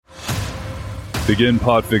Begin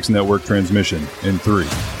Podfix Network transmission in 3,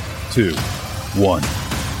 2, 1.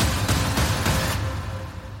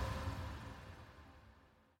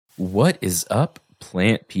 What is up,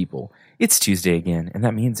 plant people? It's Tuesday again, and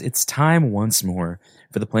that means it's time once more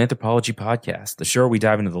for the Planthropology Podcast, the show where we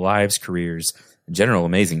dive into the lives, careers, and general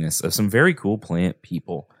amazingness of some very cool plant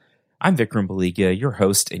people. I'm Vikram Baliga, your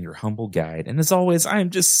host and your humble guide, and as always, I am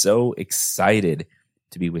just so excited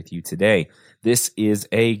to be with you today. This is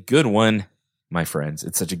a good one, my friends.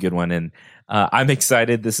 It's such a good one, and I'm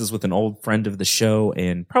excited. This is with an old friend of the show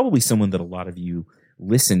and probably someone that a lot of you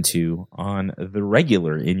listen to on the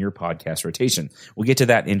regular in your podcast rotation. We'll get to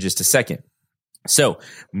that in just a second. So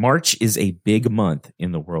March is a big month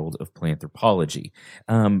in the world of planthropology.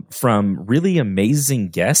 From really amazing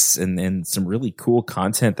guests and some really cool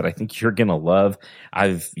content that I think you're going to love.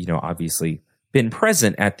 I've, obviously been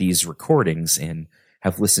present at these recordings and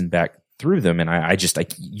have listened back through them. And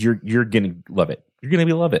you're going to love it. You're going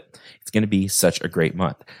to love it. It's going to be such a great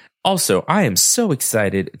month. Also, I am so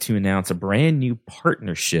excited to announce a brand new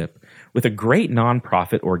partnership with a great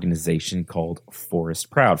nonprofit organization called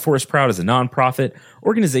Forest Proud. Forest Proud is a nonprofit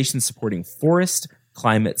organization supporting forest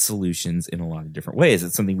climate solutions in a lot of different ways.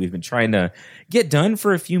 It's something we've been trying to get done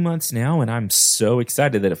for a few months now, and I'm so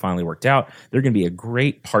excited that it finally worked out. They're going to be a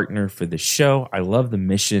great partner for the show. I love the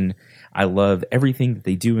mission. I love everything that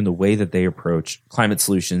they do and the way that they approach climate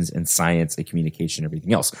solutions and science and communication and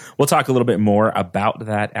everything else. We'll talk a little bit more about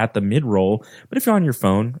that at the mid-roll, but if you're on your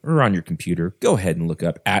phone or on your computer, go ahead and look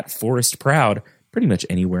up at Forest Proud pretty much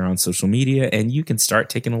anywhere on social media, and you can start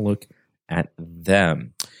taking a look at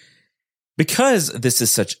them. Because this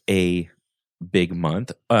is such a big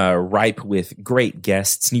month, ripe with great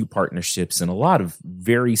guests, new partnerships, and a lot of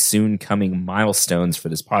very soon coming milestones for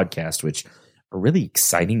this podcast, which are really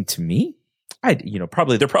exciting to me. They're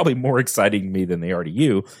probably more exciting to me than they are to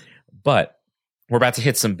you, but we're about to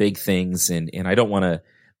hit some big things, and I don't want to,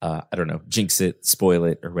 jinx it, spoil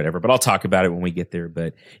it, or whatever, but I'll talk about it when we get there.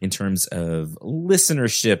 But in terms of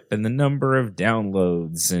listenership and the number of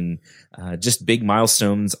downloads and just big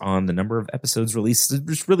milestones on the number of episodes released,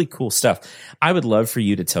 just really cool stuff. I would love for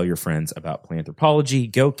you to tell your friends about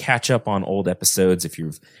Planthropology. Go catch up on old episodes if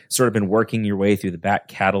you've sort of been working your way through the back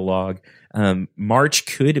catalog. March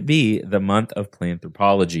could be the month of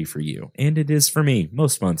Planthropology for you, and it is for me.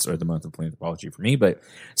 Most months are the month of Planthropology for me, but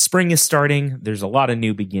spring is starting. There's a lot of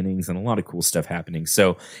new beginnings and a lot of cool stuff happening.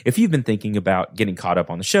 So if you've been thinking about getting caught up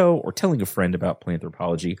on the show or telling a friend about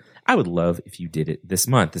Planthropology, I would love if you did it this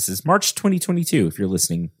month. This is March 2022 if you're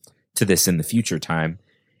listening to this in the future time.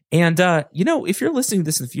 And, if you're listening to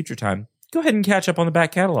this in the future time, go ahead and catch up on the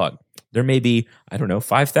back catalog. There may be,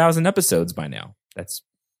 5,000 episodes by now. That's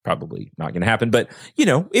probably not going to happen, but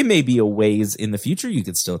it may be a ways in the future. You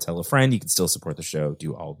could still tell a friend, you can still support the show,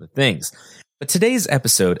 do all the things. But today's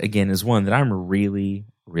episode, again, is one that I'm really,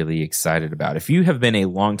 really excited about. If you have been a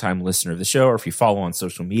longtime listener of the show, or if you follow on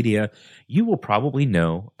social media, you will probably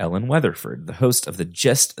know Ellen Weatherford, the host of the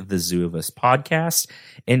Just the Zoo of Us podcast,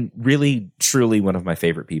 and really, truly one of my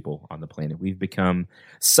favorite people on the planet. We've become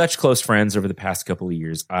such close friends over the past couple of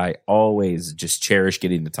years. I always just cherish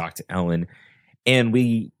getting to talk to Ellen, and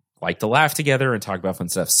we like to laugh together and talk about fun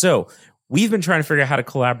stuff. So we've been trying to figure out how to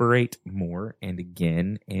collaborate more and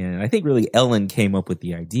again. And I think really Ellen came up with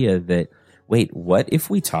the idea that, wait, what if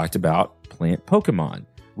we talked about plant Pokemon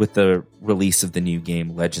with the release of the new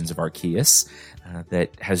game Legends of Arceus that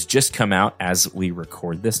has just come out as we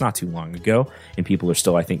record this not too long ago. And people are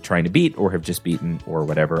still, I think, trying to beat or have just beaten or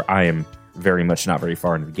whatever. I am very much not very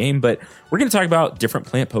far into the game, but we're going to talk about different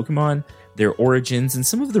plant Pokemon, their origins, and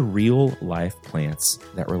some of the real life plants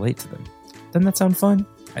that relate to them. Doesn't that sound fun?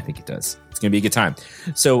 I think it does. It's going to be a good time.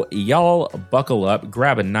 So y'all buckle up,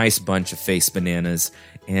 grab a nice bunch of face bananas,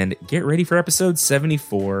 and get ready for episode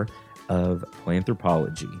 74 of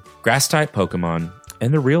Planthropology, grass-type Pokemon,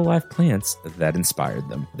 and the real-life plants that inspired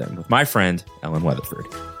them. Then with my friend, Ellen Weatherford.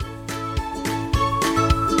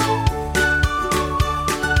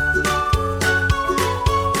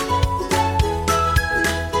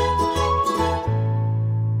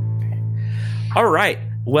 All right.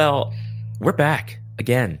 Well, we're back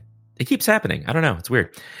again. It keeps happening. I don't know. It's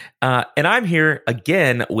weird. And I'm here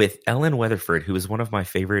again with Ellen Weatherford, who is one of my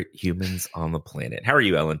favorite humans on the planet. How are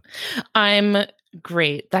you, Ellen? I'm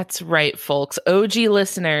great. That's right, folks. OG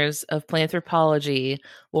listeners of Planthropology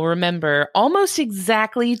will remember almost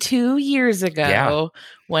exactly 2 years ago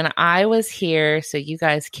when I was here. So you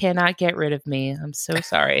guys cannot get rid of me. I'm so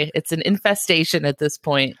sorry. It's an infestation at this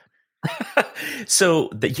point. So,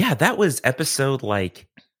 that was episode like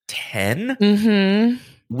 10.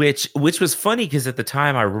 Mm-hmm. Which was funny because at the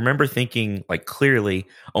time I remember thinking like clearly,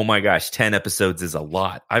 oh my gosh, 10 episodes is a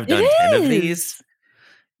lot. I've done 10 of these.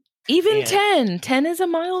 Even 10 is a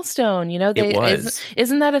milestone. You know,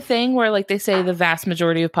 isn't that a thing where like they say the vast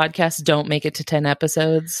majority of podcasts don't make it to 10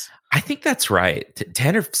 episodes? I think that's right.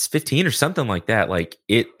 10 or 15 or something like that. Like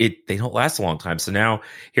they don't last a long time. So now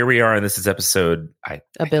here we are, and this is episode a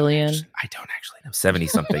billion. I don't actually know, 70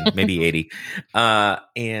 something, maybe 80.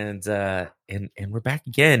 And we're back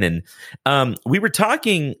again. And we were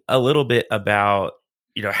talking a little bit about,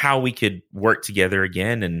 you know, how we could work together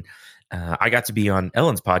again. And I got to be on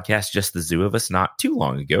Ellen's podcast, Just the Zoo of Us, not too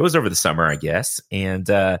long ago. It was over the summer, I guess. And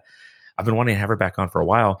I've been wanting to have her back on for a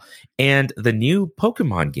while. And the new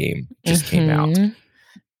Pokemon game just came out.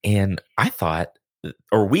 And I thought,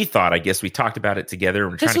 or we thought, I guess we talked about it together.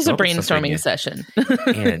 And this was a brainstorming session.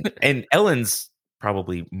 and Ellen's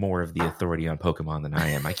probably more of the authority on Pokemon than I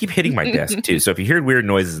am. I keep hitting my desk too. So if you hear weird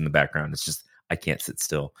noises in the background, it's just, I can't sit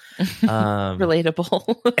still.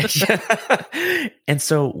 Relatable. And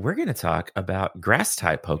so we're going to talk about grass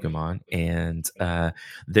type Pokemon and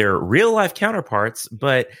their real life counterparts.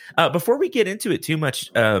 But before we get into it too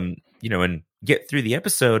much, you know, and get through the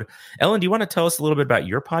episode, Ellen, do you want to tell us a little bit about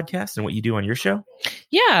your podcast and what you do on your show?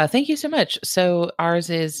 Yeah, thank you so much. So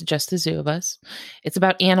ours is Just the Zoo of Us. It's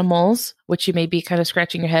about animals, which you may be kind of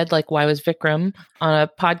scratching your head like, why was Vikram on a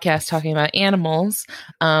podcast talking about animals?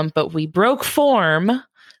 But we broke form.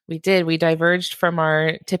 We did. We diverged from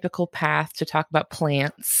our typical path to talk about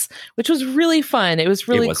plants, which was really fun. It was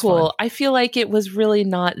really cool. Fun. I feel like it was really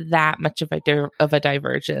not that much of a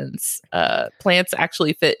divergence. Plants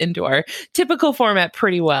actually fit into our typical format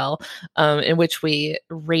pretty well, in which we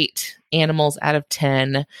rate animals out of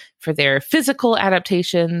 10 for their physical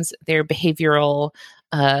adaptations, their behavioral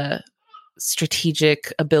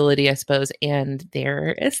strategic ability, I suppose, and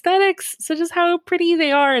their aesthetics. So just how pretty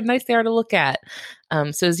they are and nice they are to look at.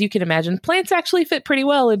 So as you can imagine, plants actually fit pretty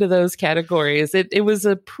well into those categories. It was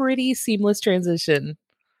a pretty seamless transition.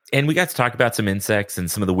 And we got to talk about some insects and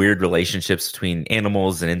some of the weird relationships between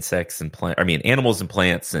animals and insects and animals and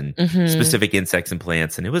plants and specific insects and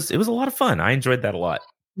plants. And it was a lot of fun. I enjoyed that a lot.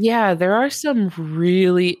 Yeah, there are some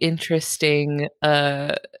really interesting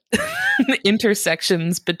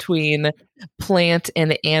intersections between plant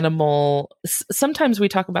and animal. Sometimes we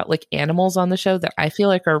talk about like animals on the show that I feel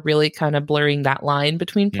like are really kind of blurring that line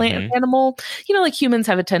between plant and animal. You know, like humans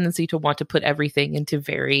have a tendency to want to put everything into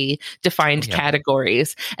very defined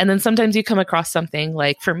categories. And then sometimes you come across something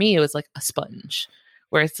like, for me, it was like a sponge,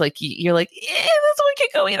 where it's like, you're like, this one could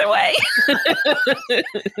go either way.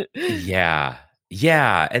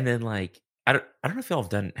 Yeah. And then like, I don't know if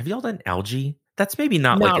have y'all done algae? That's maybe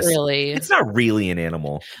not really. It's not really an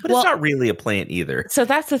animal, but it's not really a plant either. So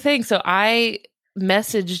that's the thing. So I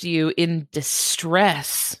messaged you in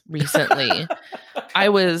distress recently. I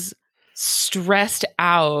was stressed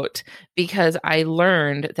out because I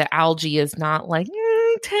learned that algae is not like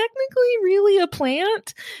technically really a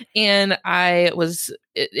plant, and I was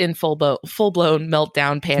in full blown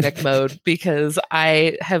meltdown panic mode because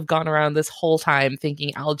I have gone around this whole time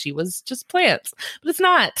thinking algae was just plants, but it's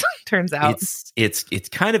not. Turns out it's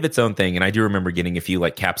kind of its own thing. And I do remember getting a few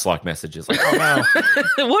like caps lock messages like, oh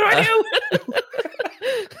no, what do I do?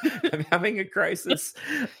 I'm having a crisis.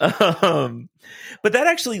 But that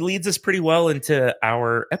actually leads us pretty well into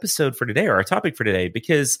our episode for today, or our topic for today,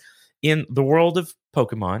 because in the world of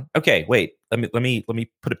Pokemon, okay, wait, let me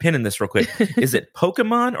put a pin in this real quick. Is it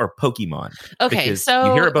Pokemon or Pokemon? Okay, because so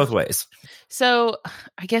you hear it both ways. So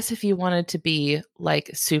I guess if you wanted to be like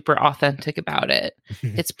super authentic about it,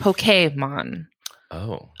 it's Pokemon.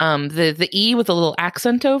 Oh. The E with a little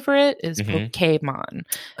accent over it is Pokemon.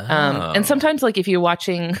 And sometimes like if you're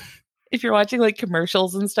watching like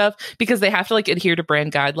commercials and stuff, because they have to like adhere to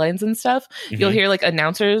brand guidelines and stuff, you'll hear like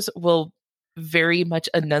announcers will very much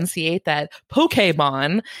enunciate that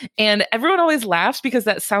Pokemon, and everyone always laughs because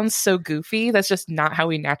that sounds so goofy. That's just not how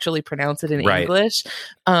we naturally pronounce it in English.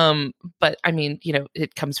 But I mean, you know,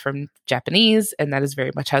 it comes from Japanese, and that is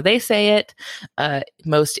very much how they say it.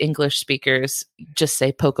 Most English speakers just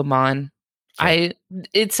say Pokemon. Yeah.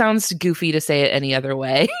 It sounds goofy to say it any other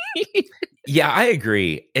way. Yeah, I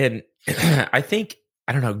agree. And I think,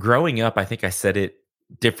 I don't know, growing up, I think I said it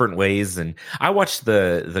different ways, and I watched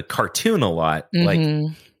the cartoon a lot. Like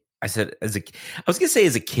I said, I was gonna say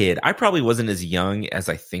as a kid, I probably wasn't as young as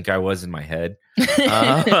I think I was in my head, but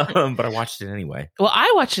I watched it anyway. Well,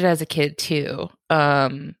 I watched it as a kid too,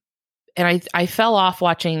 and I fell off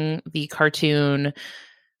watching the cartoon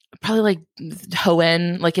probably like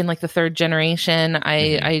Hoenn, like in like the third generation.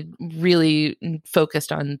 I really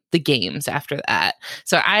focused on the games after that.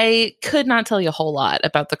 So I could not tell you a whole lot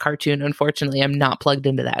about the cartoon. Unfortunately, I'm not plugged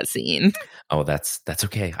into that scene. Oh, that's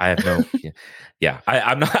okay. I have no,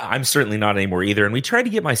 I'm certainly not anymore either. And we tried to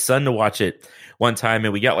get my son to watch it one time,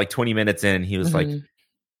 and we got like 20 minutes in, and he was like,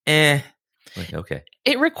 like, okay.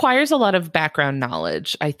 It requires a lot of background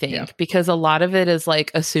knowledge, I think, because a lot of it is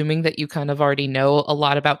like assuming that you kind of already know a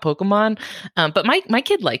lot about Pokemon. But my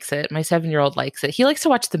kid likes it. My 7-year-old likes it. He likes to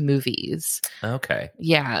watch the movies. Okay.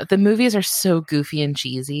 Yeah, the movies are so goofy and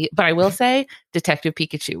cheesy. But I will say Detective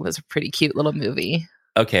Pikachu was a pretty cute little movie.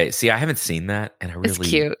 Okay. See, I haven't seen that, and I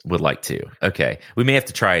really would like to. Okay. We may have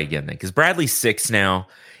to try again then, because Bradley's 6 now,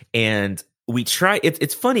 and we try.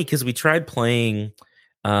 It's funny because we tried playing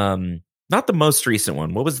not the most recent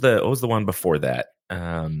one. What was the one before that?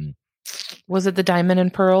 Was it the Diamond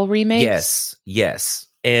and Pearl remake? Yes.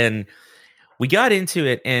 And we got into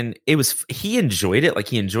it, and he enjoyed it. Like,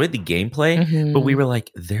 he enjoyed the gameplay, but we were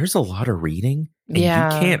like, there's a lot of reading, and you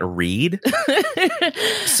can't read.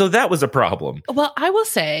 So that was a problem. Well, I will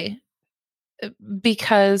say,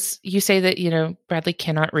 because you say that, Bradley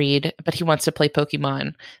cannot read, but he wants to play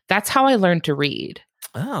Pokemon. That's how I learned to read.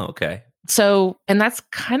 Oh, okay. So, and that's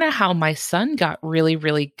kind of how my son got really,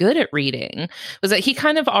 really good at reading, was that he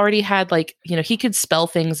kind of already had he could spell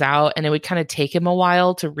things out, and it would kind of take him a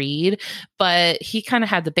while to read, but he kind of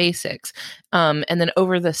had the basics. And then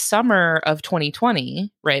over the summer of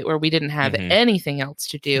 2020, right, where we didn't have anything else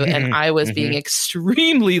to do, and I was being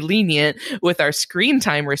extremely lenient with our screen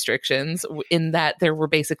time restrictions, in that there were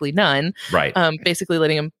basically none, right? Basically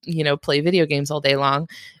letting him, play video games all day long.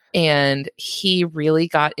 And he really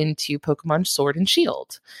got into Pokemon Sword and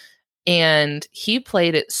Shield. And he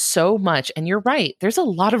played it so much. And you're right, there's a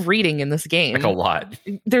lot of reading in this game. Like, a lot.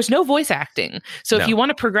 There's no voice acting. So if you want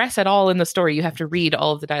to progress at all in the story, you have to read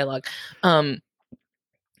all of the dialogue.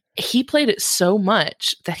 He played it so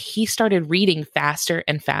much that he started reading faster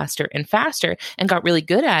and faster and faster, and got really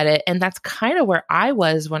good at it. And that's kind of where I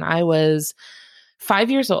was when I was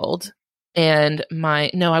 5 years old. And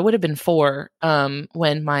I would have been 4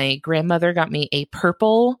 when my grandmother got me a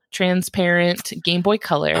purple transparent Game Boy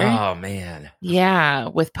Color. Oh, man. Yeah,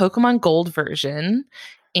 with Pokemon Gold version,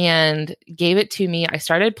 and gave it to me. I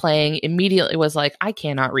started playing, immediately was like, I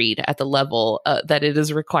cannot read at the level that it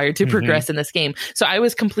is required to progress in this game. So I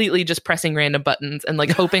was completely just pressing random buttons and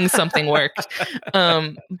hoping something worked.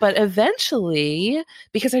 But eventually,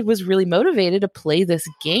 because I was really motivated to play this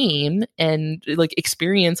game and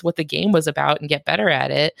experience what the game was about and get better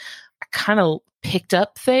at it, I kind of picked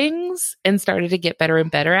up things and started to get better and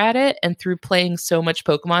better at it. And through playing so much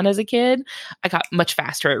Pokemon as a kid, I got much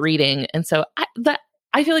faster at reading. And so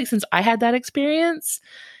I feel like since I had that experience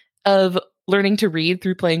of learning to read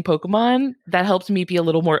through playing Pokemon, that helped me be a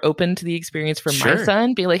little more open to the experience for my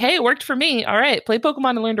son. Be like, hey, it worked for me. All right, play Pokemon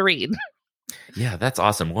and learn to read. Yeah, that's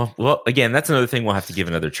awesome. Well, again, that's another thing we'll have to give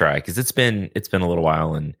another try, because it's been a little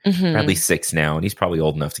while, and Bradley's 6 now, and he's probably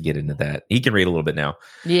old enough to get into that. He can read a little bit now.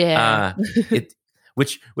 Yeah.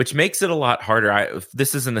 Which makes it a lot harder.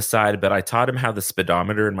 This is an aside, but I taught him how the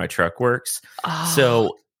speedometer in my truck works. Oh.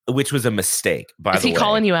 So, which was a mistake, by the way. Is he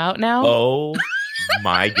calling you out now? Oh,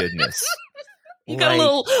 my goodness. You got a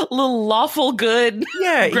little lawful good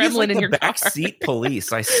gremlin in your back car. Seat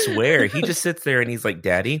police, I swear. He just sits there and he's like,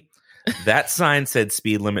 Daddy, that sign said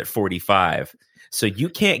speed limit 45. So you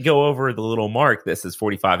can't go over the little mark that says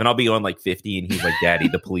 45. And I'll be on 50, and he's like, Daddy,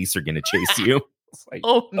 the police are going to chase you. It's like,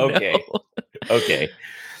 okay. No. Okay.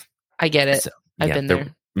 I get it. So, I've been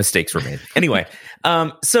there. Mistakes were made. Anyway,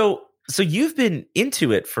 so you've been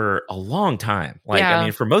into it for a long time.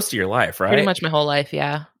 For most of your life, right? Pretty much my whole life,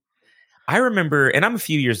 yeah. I remember, and I'm a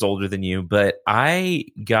few years older than you, but I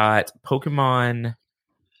got Pokemon,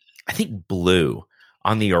 I think Blue,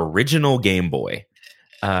 on the original Game Boy.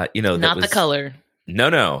 Not the color.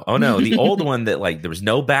 No. Oh, no. The old one that there was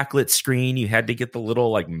no backlit screen. You had to get the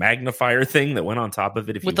little magnifier thing that went on top of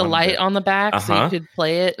it. With the light on the back, so you could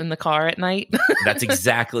play it in the car at night. That's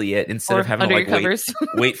exactly it. Instead of having to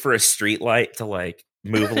wait for a street light to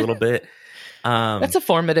move a little bit. That's a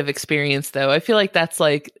formative experience, though. I feel like that's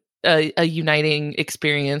a uniting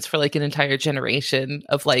experience for an entire generation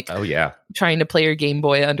of oh yeah, trying to play your Game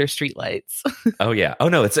Boy under streetlights. Oh yeah. Oh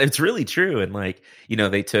no, it's really true. And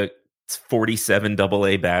they took 47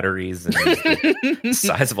 AA batteries and the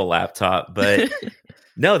size of a laptop, but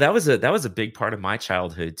no, that was a big part of my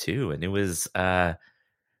childhood too. And it was I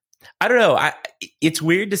don't know, it's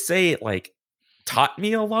weird to say it taught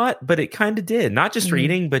me a lot, but it kind of did. Not just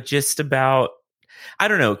reading, but just about I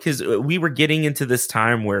don't know, because we were getting into this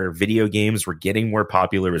time where video games were getting more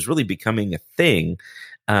popular. It was really becoming a thing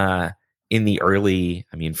in the early,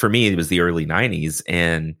 I mean, for me, it was the early 90s.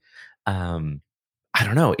 And I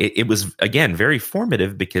don't know, it was, again, very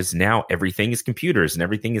formative because now everything is computers and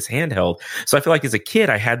everything is handheld. So I feel like as a kid,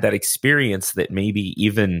 I had that experience that maybe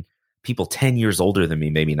even people 10 years older than me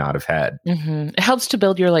maybe not have had. Mm-hmm. It helps to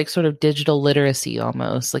build your like sort of digital literacy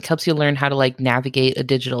almost, like helps you learn how to like navigate a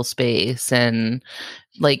digital space. And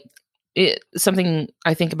like something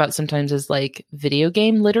I think about sometimes is like video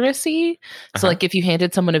game literacy. So like if you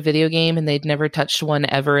handed someone a video game and they'd never touched one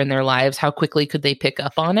ever in their lives, how quickly could they pick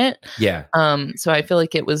up on it? Yeah. So I feel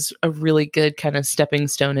like it was a really good kind of stepping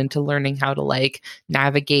stone into learning how to like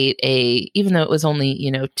navigate even though it was only, you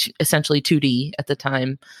know, essentially 2D at the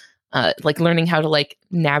time. Like learning how to like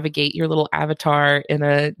navigate your little avatar in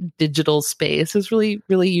a digital space is really,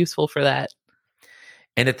 really useful for that.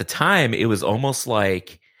 And at the time, it was almost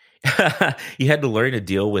like you had to learn to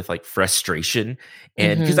deal with like frustration.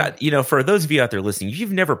 And because, you know, for those of you out there listening, if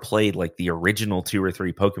you've never played like the original 2 or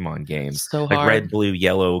 3 Pokemon games, so like hard. red, blue,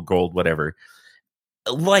 yellow, gold, whatever,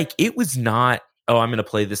 like it was not, oh, I'm going to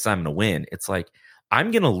play this, I'm going to win. It's like,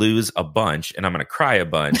 I'm going to lose a bunch and I'm going to cry a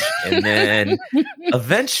bunch. And then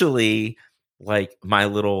eventually, like my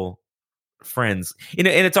little friends, you know,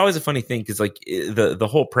 and it's always a funny thing because like the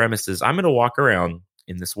whole premise is I'm going to walk around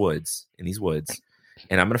in these woods,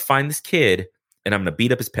 and I'm going to find this kid and I'm going to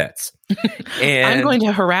beat up his pets. And I'm going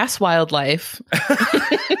to harass wildlife.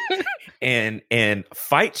 and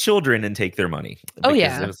fight children and take their money. Oh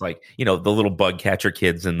yeah, it was like, you know, the little bug catcher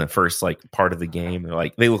kids in the first like part of the game. They're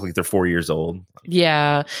like, they look like they're 4 years old.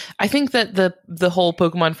 Yeah, I think that the whole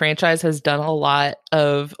Pokemon franchise has done a lot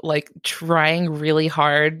of like trying really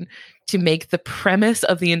hard to make the premise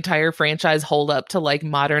of the entire franchise hold up to like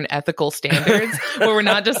modern ethical standards, where we're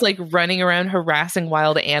not just like running around harassing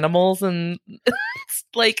wild animals and it's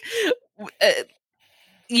like.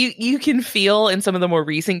 You can feel in some of the more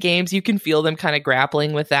recent games, you can feel them kind of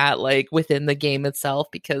grappling with that, like within the game itself,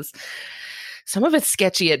 because some of it's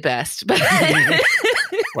sketchy at best. But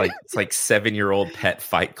like it's like 7-year-old pet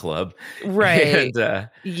fight club, right? And,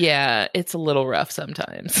 yeah, it's a little rough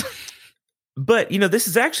sometimes. But, you know, this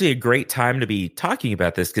is actually a great time to be talking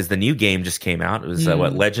about this because the new game just came out. It was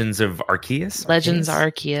Legends of Arceus? Legends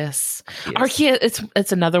Arceus. Arceus,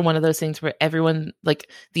 it's another one of those things where everyone, like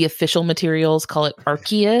the official materials call it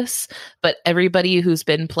Arceus, but everybody who's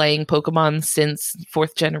been playing Pokemon since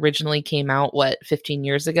 4th Gen originally came out, 15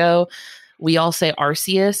 years ago, we all say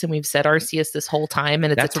Arceus, and we've said Arceus this whole time,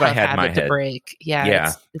 and it's That's a what tough I had in my habit to head. break.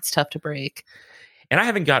 Yeah. It's tough to break. And I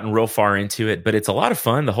haven't gotten real far into it, but it's a lot of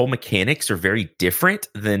fun. The whole mechanics are very different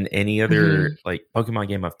than any other like Pokemon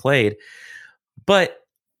game I've played. But,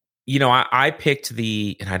 you know, I picked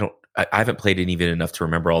and I haven't played it even enough to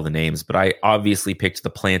remember all the names, but I obviously picked the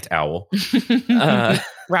plant owl.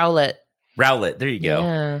 Rowlet. Rowlet, there you go.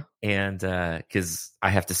 Yeah. And because I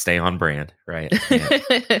have to stay on brand, right?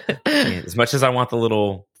 And as much as I want the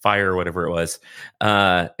little fire or whatever it was,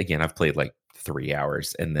 again, I've played like 3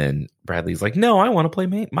 hours, and then Bradley's like, no, I want to play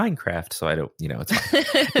Minecraft. So I don't, you know, it's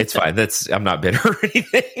fine. It's fine. I'm not bitter or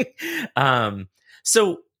anything.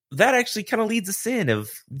 So that actually kind of leads us in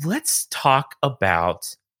of let's talk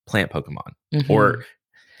about plant Pokemon. Or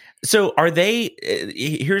so are they,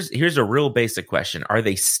 here's a real basic question. Are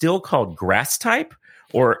they still called grass type,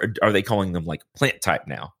 or are they calling them like plant type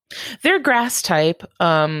now? They're grass type.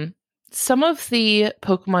 Some of the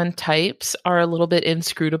Pokemon types are a little bit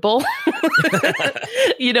inscrutable.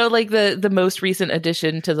 You know, like the most recent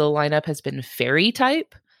addition to the lineup has been fairy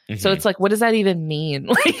type. So it's like, what does that even mean?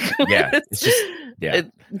 Like, it's just,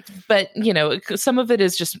 but you know, some of it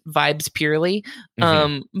is just vibes purely.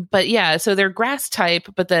 But yeah, so they're grass type,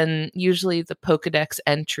 but then usually the Pokedex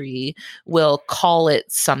entry will call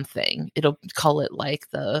it something. It'll call it like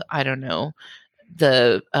the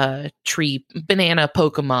tree banana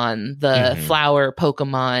Pokemon, the flower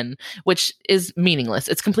Pokemon, which is meaningless.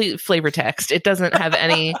 It's complete flavor text. It doesn't have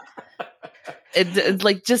any it's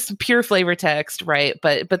like just pure flavor text, right?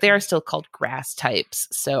 But they are still called grass types.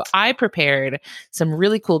 So I prepared some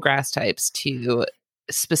really cool grass types to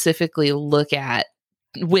specifically look at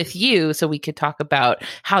with you, so we could talk about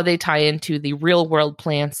how they tie into the real world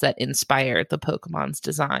plants that inspired the Pokemon's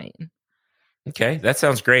design. Okay, that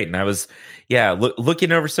sounds great. And I was,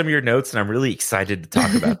 looking over some of your notes, and I'm really excited to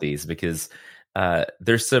talk about these because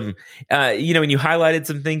there's some, you know, and you highlighted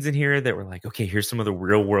some things in here that were like, okay, here's some of the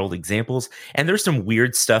real world examples, and there's some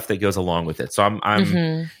weird stuff that goes along with it. So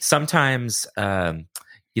I'm sometimes,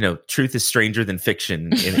 you know, truth is stranger than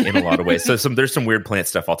fiction in a lot of ways. So there's some weird plant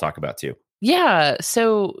stuff I'll talk about too. Yeah.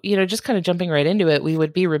 So, just kind of jumping right into it, we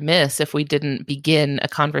would be remiss if we didn't begin a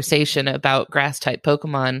conversation about grass type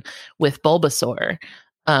Pokemon with Bulbasaur.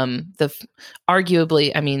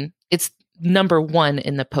 Arguably, I mean, it's number one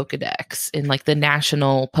in the Pokedex, in like the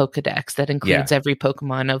national Pokedex that includes every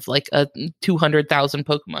Pokemon of like 200,000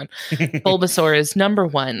 Pokemon. Bulbasaur is number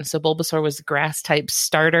one. So Bulbasaur was the grass type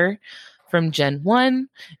starter from Gen 1.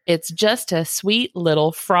 It's just a sweet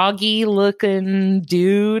little froggy looking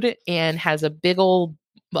dude and has a big old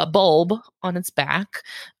bulb on its back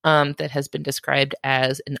that has been described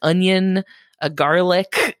as an onion, a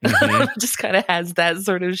garlic. Just kind of has that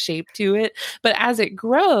sort of shape to it. But as it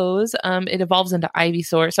grows, it evolves into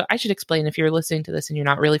Ivysaur. So I should explain, if you're listening to this and you're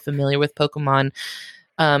not really familiar with Pokemon,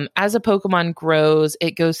 as a Pokemon grows,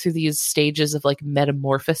 it goes through these stages of like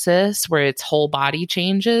metamorphosis where its whole body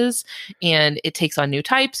changes and it takes on new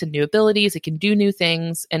types and new abilities. It can do new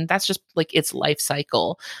things. And that's just like its life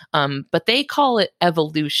cycle. But they call it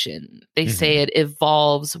evolution. They say it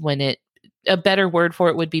evolves when a better word for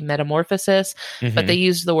it would be metamorphosis, but they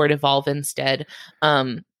use the word evolve instead.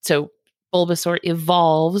 So Bulbasaur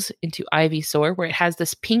evolves into Ivysaur, where it has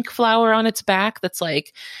this pink flower on its back that's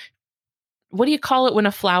like, what do you call it when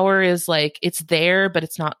a flower is like, it's there, but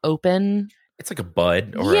it's not open? It's like a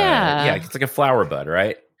bud or it's like a flower bud,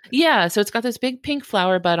 right? Yeah. So it's got this big pink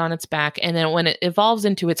flower bud on its back. And then when it evolves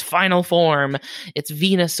into its final form, it's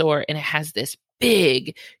Venusaur, and it has this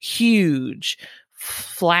big, huge,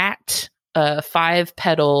 flat,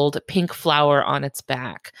 5-petaled pink flower on its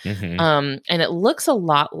back. And it looks a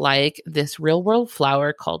lot like this real world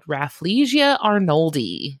flower called Rafflesia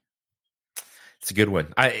arnoldi. It's a good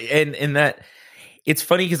one. And that it's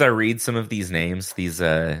funny because I read some of these names, these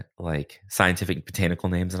like scientific botanical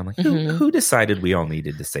names, and I'm like, who decided we all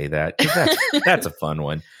needed to say that? 'Cause that's a fun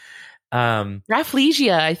one.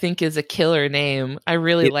 Rafflesia, I think, is a killer name. I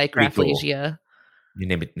really like Rafflesia. Cool. You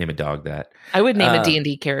name a dog that. I would name a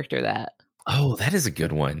D&D character that. Oh, that is a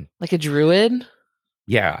good one. Like a druid?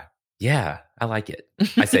 Yeah. Yeah, I like it.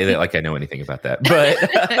 I say that like I know anything about that,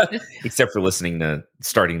 but except for starting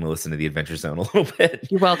to listen to the Adventure Zone a little bit.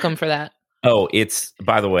 You're welcome for that. Oh,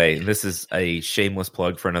 by the way, this is a shameless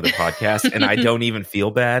plug for another podcast, and I don't even feel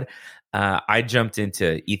bad. I jumped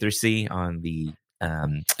into Ethersea on the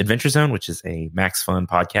Adventure Zone, which is a Max Fun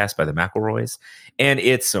podcast by the McElroys, and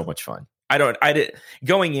it's so much fun. I did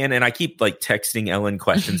going in, and I keep like texting Ellen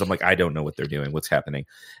questions. I'm like, I don't know what they're doing, what's happening.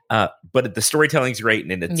 But the storytelling's great,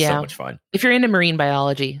 and it's so much fun. If you're into marine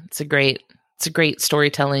biology, it's a great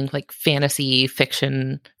storytelling, like fantasy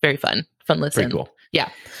fiction, very fun listen. Pretty cool. Yeah.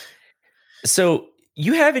 So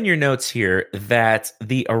you have in your notes here that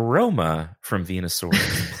the aroma from Venusaur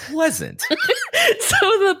is pleasant. So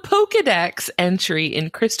the Pokedex entry in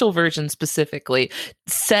Crystal version specifically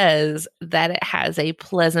says that it has a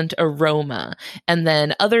pleasant aroma. And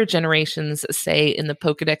then other generations say in the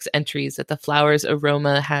Pokedex entries that the flower's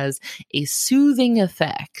aroma has a soothing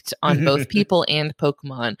effect on both people and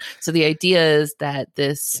Pokemon. So the idea is that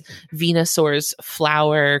this Venusaur's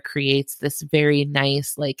flower creates this very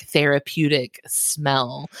nice, like therapeutic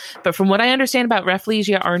smell. But from what I understand about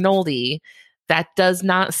Rafflesia arnoldi, that does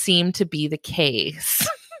not seem to be the case.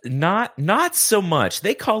 Not so much.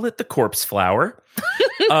 They call it the corpse flower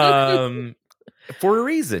for a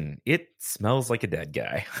reason. It smells like a dead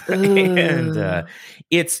guy. And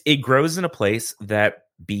it grows in a place that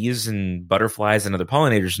bees and butterflies and other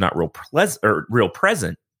pollinators are not real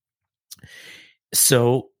present.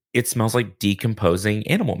 So it smells like decomposing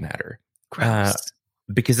animal matter.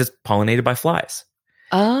 Because it's pollinated by flies.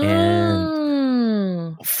 And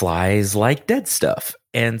flies like dead stuff,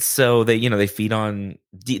 and so they feed on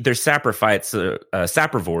they're saprophytes,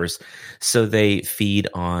 saprivores, so they feed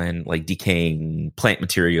on like decaying plant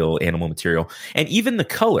material, animal material, and even the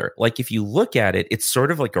color. Like if you look at it, it's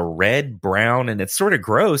sort of like a red brown, and it's sort of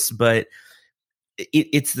gross, but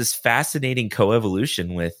it's this fascinating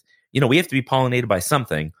coevolution with we have to be pollinated by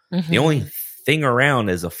something. The only thing around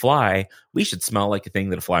is a fly. We should smell like a thing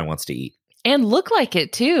that a fly wants to eat. And look like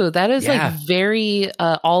it too. That is like very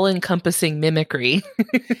all-encompassing mimicry.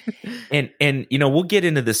 and we'll get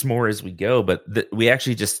into this more as we go, but we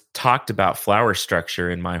actually just talked about flower structure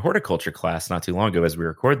in my horticulture class not too long ago as we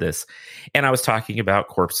record this. And I was talking about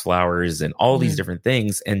corpse flowers and all these different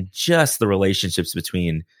things, and just the relationships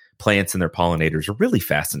between plants and their pollinators are really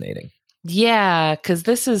fascinating. Yeah, because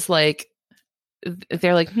this is like,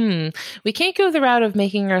 they're like, we can't go the route of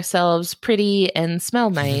making ourselves pretty and smell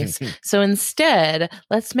nice. So instead,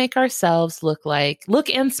 let's make ourselves look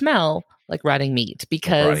and smell like rotting meat,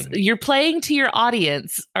 because you're playing to your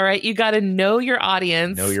audience. All right. You got to know your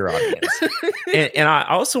audience. Know your audience. and I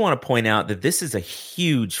also want to point out that this is a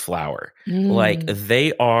huge flower. Like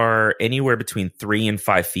they are anywhere between 3 and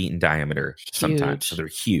 5 feet in diameter sometimes. So they're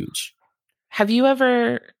huge. Have you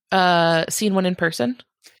ever seen one in person?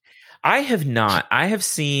 I have not. I have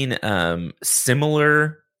seen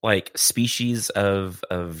similar like species of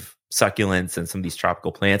succulents and some of these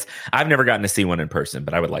tropical plants. I've never gotten to see one in person,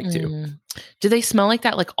 but I would like to. Do they smell like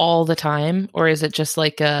that like all the time, or is it just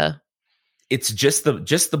like it's just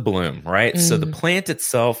the bloom, right? So the plant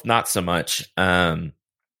itself, not so much.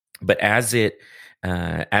 But as it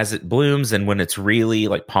blooms and when it's really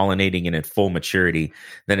like pollinating and in full maturity,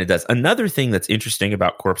 then it does. Another thing that's interesting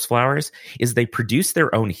about corpse flowers is they produce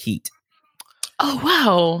their own heat. Oh,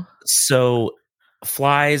 wow. So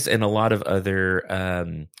flies and a lot of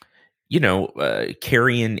other,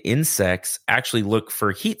 carrion insects actually look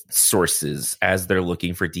for heat sources as they're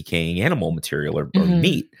looking for decaying animal material or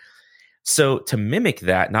meat. So to mimic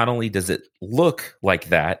that, not only does it look like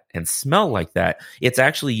that and smell like that, it's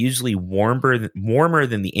actually usually warmer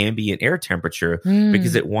than the ambient air temperature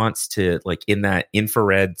because it wants to, like in that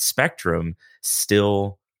infrared spectrum,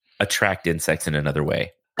 still attract insects in another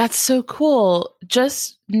way. That's so cool.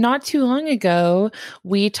 Just not too long ago,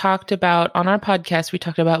 we talked about on our podcast, we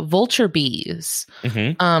talked about vulture bees,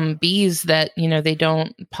 bees that, they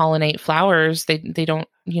don't pollinate flowers. They don't,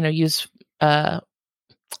 use,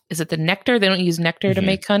 is it the nectar? They don't use nectar to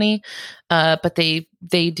make honey, but they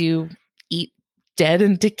do eat dead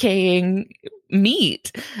and decaying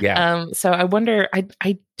meat. Yeah. So I wonder,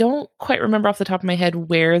 I don't quite remember off the top of my head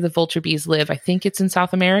where the vulture bees live. I think it's in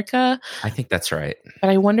South America. I think that's right. But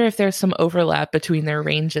I wonder if there's some overlap between their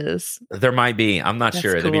ranges. There might be. I'm not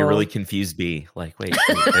sure. Cool. That'd be a really confused bee. Like, wait,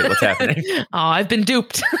 what's happening? Oh, I've been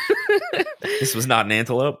duped. This was not an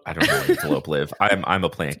antelope. I don't know where antelope live. I'm a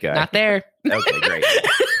plant guy. Not there. Okay, great.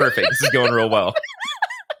 Perfect. This is going real well.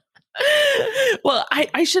 Well,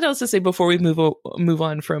 I should also say before we move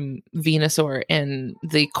on from Venusaur and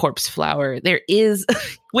the corpse flower, there is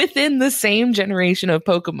within the same generation of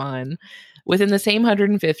Pokemon, within the same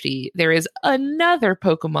 150, there is another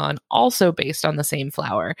Pokemon also based on the same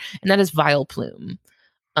flower, and that is Vileplume,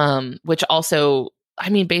 which also,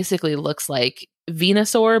 basically looks like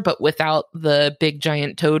Venusaur, but without the big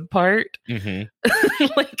giant toad part.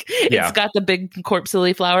 It's got the big corpse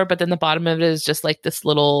lily flower, but then the bottom of it is just like this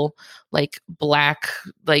little like black,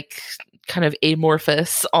 like kind of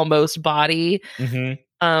amorphous almost body.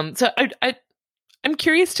 So I'm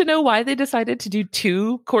curious to know why they decided to do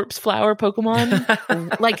 2 corpse flower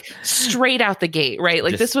Pokemon like straight out the gate, right?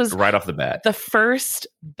 Like just this was right off the bat, the first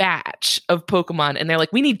batch of Pokemon, and they're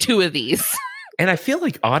like, we need 2 of these. And I feel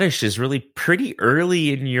like Oddish is really pretty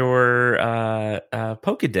early in your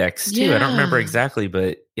Pokedex too. Yeah. I don't remember exactly,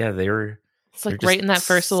 but yeah, they were. It's like right in that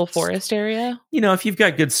first little forest area. If you've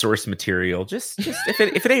got good source material, just if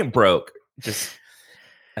it ain't broke, just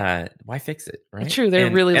why fix it, right? True, they're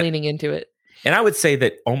really leaning into it. And I would say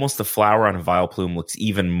that almost the flower on a Vileplume looks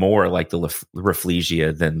even more like the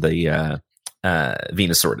Rafflesia than the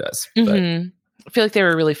Venusaur does. But, I feel like they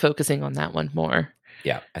were really focusing on that one more.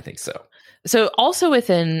 Yeah, I think so. So also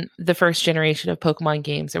within the first generation of Pokemon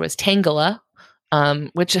games, there was Tangela,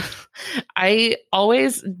 which I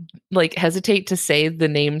always hesitate to say the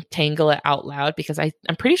name Tangela out loud because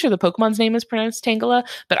I'm pretty sure the Pokemon's name is pronounced Tangela,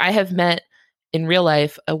 but I have met in real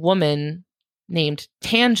life a woman named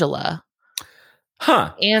Tangela.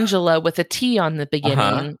 Angela with a T on the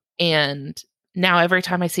beginning. And now every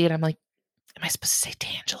time I see it, I'm like, am I supposed to say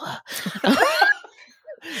Tangela?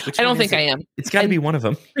 I don't think I am. It's got to be one of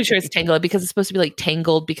them. Pretty sure it's Tangela because it's supposed to be like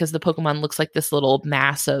tangled because the Pokemon looks like this little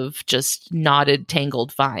mass of just knotted,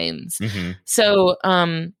 tangled vines. So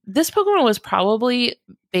this Pokemon was probably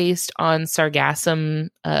based on Sargassum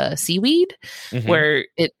seaweed, where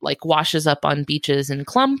it like washes up on beaches in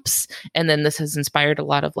clumps. And then this has inspired a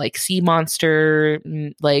lot of like sea monster,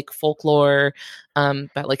 like folklore,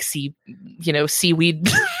 about like seaweed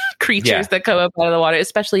creatures that come up out of the water,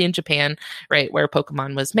 especially in Japan, right, where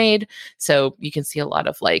Pokemon was made. So you can see a lot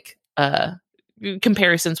of like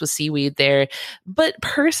comparisons with seaweed there. But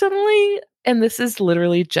personally, and this is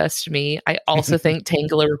literally just me, I also think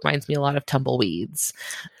Tangela reminds me a lot of tumbleweeds.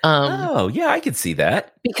 I could see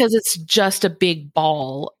that. Because it's just a big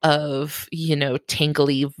ball of,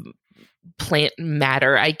 tangly plant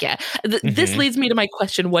matter, I get. This leads me to my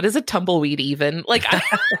question, what is a tumbleweed even? Like, I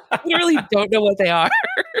literally don't know what they are.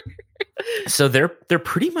 So they're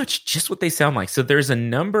pretty much just what they sound like. So there's a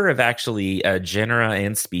number of actually genera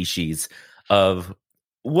and species of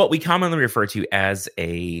what we commonly refer to as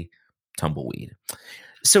a tumbleweed.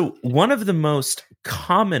 So one of the most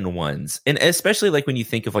common ones, and especially like when you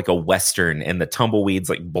think of like a Western and the tumbleweeds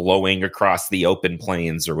like blowing across the open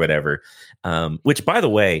plains or whatever, which by the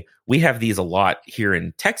way, we have these a lot here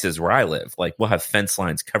in Texas where I live. Like we'll have fence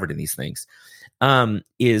lines covered in these things.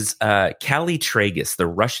 Is Callitragus, the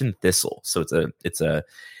Russian thistle. So it's a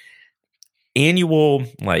annual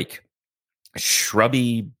like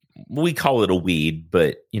shrubby, we call it a weed,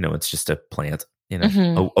 but it's just a plant.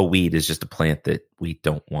 A weed is just a plant that we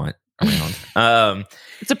don't want around.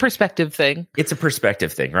 It's a perspective thing. It's a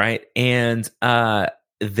perspective thing, right? And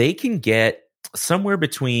they can get somewhere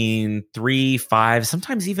between 3, 5,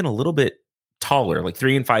 sometimes even a little bit taller, like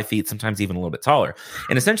 3 and 5 feet, sometimes even a little bit taller.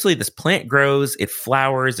 And essentially this plant grows, it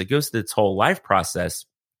flowers, it goes through its whole life process.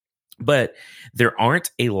 But there aren't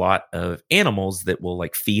a lot of animals that will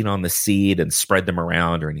like feed on the seed and spread them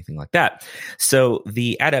around or anything like that. So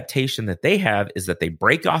the adaptation that they have is that they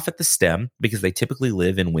break off at the stem because they typically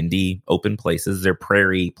live in windy, open places. They're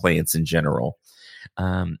prairie plants in general.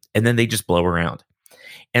 And then they just blow around.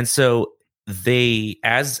 And so they,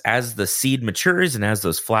 as the seed matures and as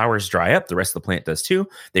those flowers dry up, the rest of the plant does too.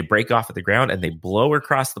 They break off at the ground and they blow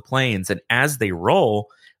across the plains. And as they roll,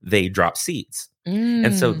 they drop seeds.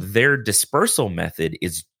 And so their dispersal method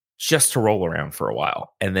is just to roll around for a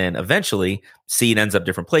while. And then eventually seed ends up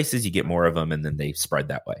different places. You get more of them and then they spread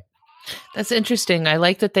that way. That's interesting. I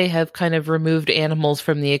like that they have kind of removed animals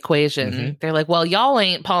from the equation. They're like, well, y'all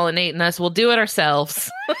ain't pollinating us. We'll do it ourselves.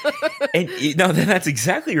 And that's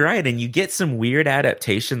exactly right. And you get some weird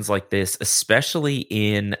adaptations like this, especially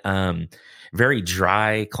in very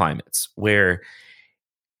dry climates where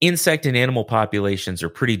insect and animal populations are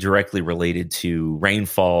pretty directly related to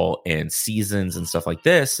rainfall and seasons and stuff like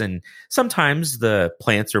this. And sometimes the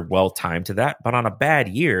plants are well timed to that. But on a bad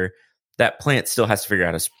year, that plant still has to figure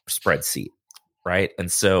out how to spread seed, right?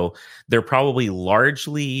 And so they're probably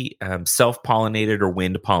largely self-pollinated or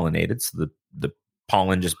wind-pollinated. So the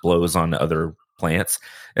pollen just blows on other plants.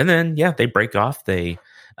 And then, they break off. They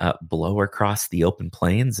blow across the open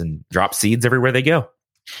plains and drop seeds everywhere they go.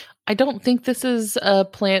 I don't think this is a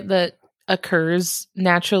plant that occurs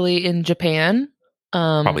naturally in Japan.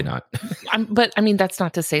 Probably not. But I mean, that's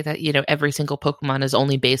not to say that, every single Pokemon is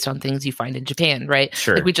only based on things you find in Japan, right?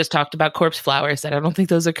 Sure. Like we just talked about corpse flowers, that I don't think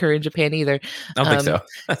those occur in Japan either. I don't think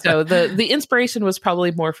so. So the inspiration was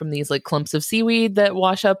probably more from these like clumps of seaweed that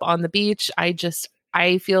wash up on the beach.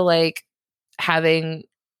 I feel like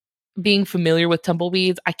being familiar with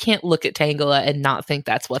tumbleweeds, I can't look at Tangela and not think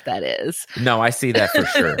that's what that is. No, I see that for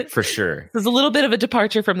sure. For sure. There's a little bit of a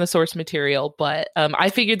departure from the source material, but I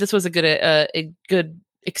figured this was a good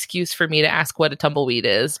excuse for me to ask what a tumbleweed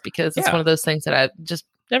is, because it's one of those things that I just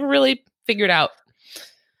never really figured out.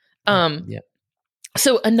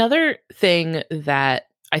 So another thing that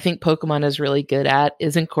I think Pokemon is really good at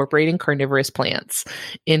is incorporating carnivorous plants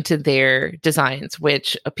into their designs,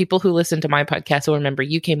 which people who listen to my podcast will remember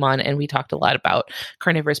you came on and we talked a lot about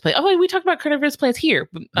carnivorous plants. Oh, we talked about carnivorous plants here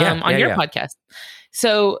on your podcast.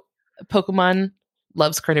 So Pokemon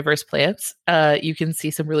loves carnivorous plants. You can see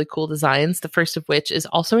some really cool designs. The first of which is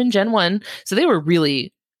also in Gen 1. So they were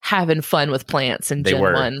really having fun with plants in Gen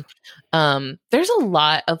 1. There's a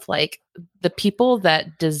lot of like the people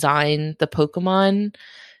that design the Pokemon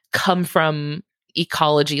come from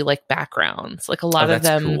ecology like backgrounds. Like a lot of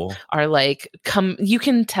them are like you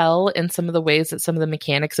can tell in some of the ways that some of the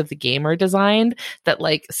mechanics of the game are designed that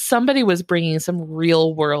like somebody was bringing some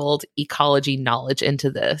real world ecology knowledge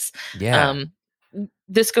into this.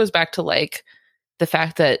 This goes back to like the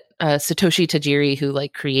fact that Satoshi Tajiri, who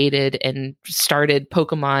like created and started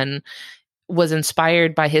Pokemon, was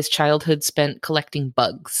inspired by his childhood spent collecting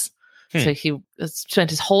bugs. So he spent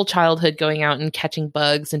his whole childhood going out and catching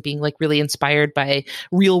bugs and being like really inspired by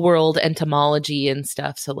real world entomology and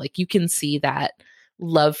stuff. So like you can see that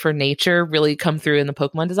love for nature really come through in the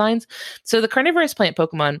Pokemon designs. So the carnivorous plant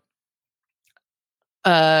Pokemon,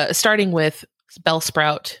 starting with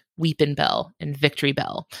Bellsprout, Weepinbell, and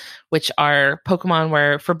Victreebel, which are Pokemon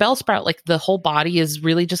where for Bellsprout, like the whole body is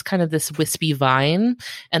really just kind of this wispy vine.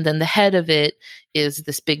 And then the head of it is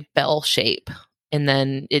this big bell shape. And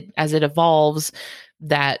then as it evolves,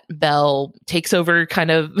 that bell takes over,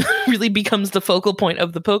 kind of really becomes the focal point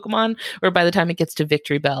of the Pokemon, or by the time it gets to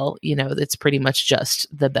Victreebel, it's pretty much just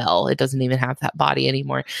the bell. It doesn't even have that body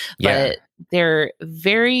anymore. But they're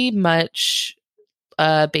very much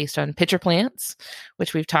based on pitcher plants,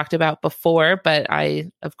 which we've talked about before. But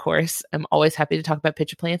I, of course, am always happy to talk about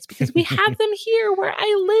pitcher plants because we have them here where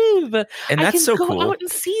I live. And that's so cool. I can go out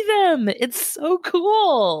and see them. It's so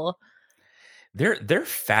cool. They're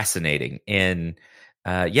fascinating. And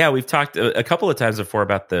We've talked a couple of times before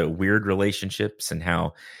about the weird relationships and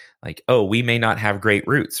how, like, oh, we may not have great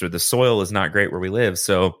roots or the soil is not great where we live,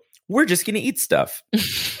 so we're just going to eat stuff.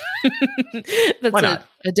 That's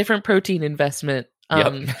a different protein investment.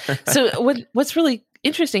 So what's really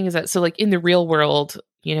interesting is that, so like in the real world,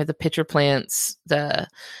 the pitcher plants, the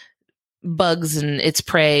bugs and its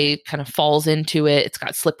prey kind of falls into it. It's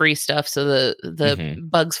got slippery stuff, so the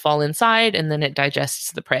bugs fall inside and then it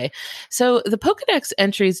digests the prey. So the Pokedex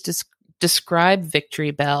entries describe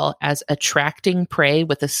Victory Bell as attracting prey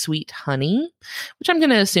with a sweet honey, which I'm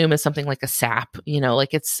going to assume is something like a sap,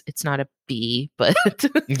 like it's not a bee, but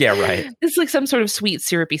yeah, right. It's like some sort of sweet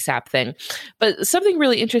syrupy sap thing. But something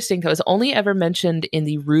really interesting though is only ever mentioned in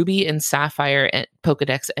the Ruby and Sapphire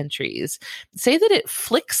Pokedex entries. Say that it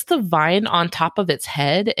flicks the vine on top of its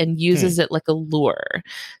head and uses it like a lure.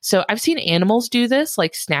 So I've seen animals do this,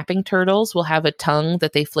 like snapping turtles will have a tongue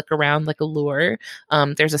that they flick around like a lure.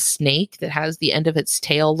 There's a snake that has the end of its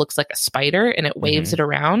tail looks like a spider and it waves it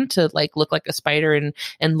around to like look like a spider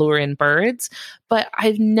and lure in birds. But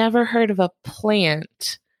I've never heard of a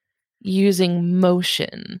plant using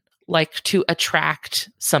motion like to attract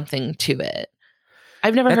something to it.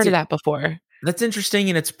 I've never heard of that before. That's interesting,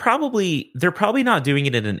 and they're probably not doing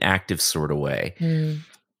it in an active sort of way.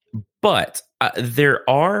 But there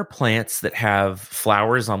are plants that have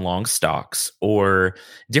flowers on long stalks or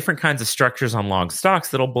different kinds of structures on long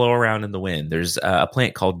stalks that'll blow around in the wind. There's a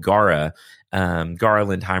plant called Gara, Gara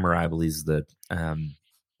lindheimeri, I believe is the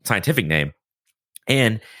scientific name.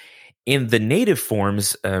 And in the native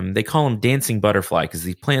forms, they call them dancing butterfly because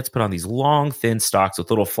these plants put on these long, thin stalks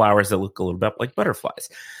with little flowers that look a little bit like butterflies.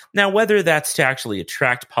 Now, whether that's to actually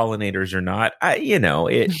attract pollinators or not,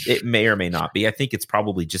 it may or may not be. I think it's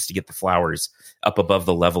probably just to get the flowers up above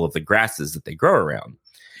the level of the grasses that they grow around.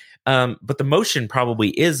 But the motion probably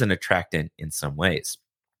is an attractant in some ways.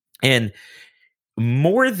 And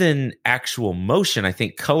more than actual motion, I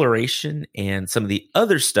think coloration and some of the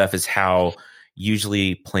other stuff is how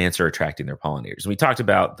usually plants are attracting their pollinators. And we talked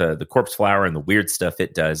about the corpse flower and the weird stuff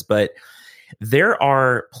it does, but there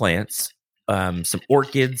are plants, some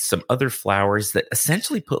orchids, some other flowers that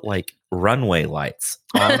essentially put like runway lights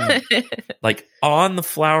on, like on the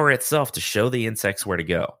flower itself to show the insects where to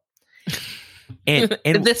go. And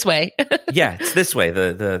this way. Yeah, it's this way.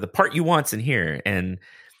 The part you want's in here. And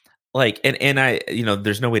like, and I,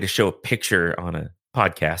 there's no way to show a picture on a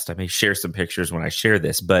podcast. I may share some pictures when I share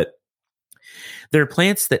this, but there are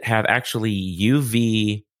plants that have actually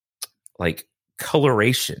UV like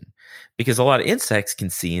coloration because a lot of insects can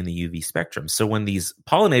see in the UV spectrum. So when these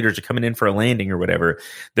pollinators are coming in for a landing or whatever,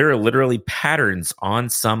 there are literally patterns on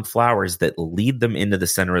some flowers that lead them into the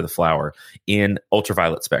center of the flower in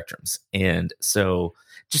ultraviolet spectrums. And so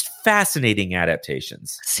just fascinating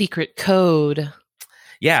adaptations. Secret code.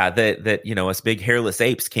 Yeah, that us big hairless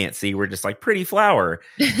apes can't see. We're just like, pretty flower.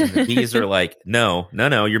 And the bees are like, no,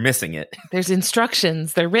 you're missing it. There's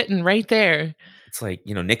instructions. They're written right there. It's like,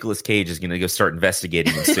 Nicolas Cage is going to go start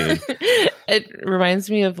investigating them soon. It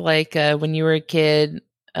reminds me of like when you were a kid,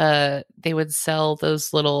 they would sell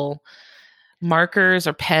those little markers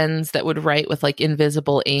or pens that would write with like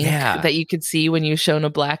invisible ink that you could see when you shone a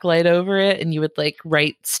black light over it, and you would like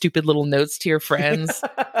write stupid little notes to your friends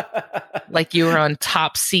like you were on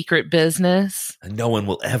top secret business. No one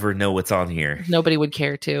will ever know what's on here. Nobody would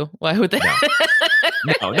care to. Why would they?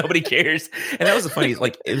 No, nobody cares. And that was the funny,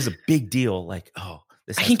 like it was a big deal. Like, oh,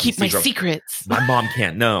 this I can keep my secrets. My mom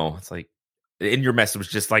can't know. It's like, and your message was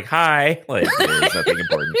just like, hi, like there's nothing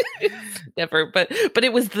important. Never, but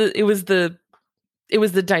it was the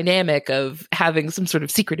dynamic of having some sort of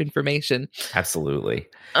secret information. Absolutely.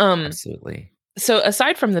 Absolutely. So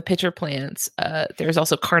aside from the pitcher plants, there's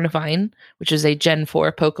also Carnivine, which is a Gen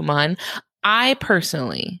 4 Pokemon. I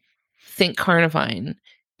personally think Carnivine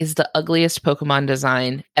is the ugliest Pokemon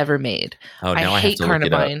design ever made. Oh, now I hate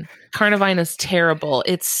Carnivine. Carnivine is terrible.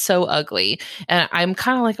 It's so ugly. And I'm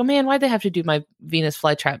kind of like, oh man, why'd they have to do my Venus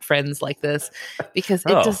flytrap friends like this? Because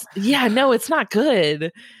it it's not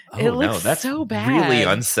good. Oh, it looks that's so bad. Really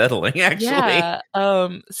unsettling, actually. Yeah.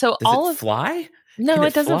 So Does it fly? No,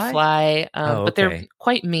 it doesn't fly. But they're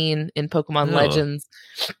quite mean in Pokemon Legends.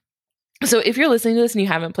 So if you're listening to this and you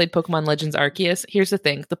haven't played Pokemon Legends Arceus, here's the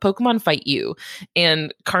thing. The Pokemon fight you,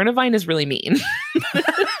 and Carnivine is really mean.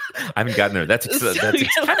 I haven't gotten there. That's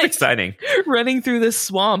kind of exciting. Running through this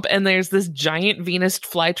swamp, and there's this giant Venus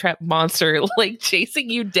flytrap monster like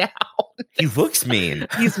chasing you down. He looks mean.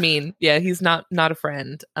 He's mean. Yeah, he's not a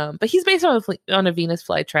friend. But he's based on a Venus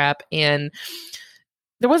flytrap, and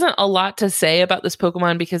there wasn't a lot to say about this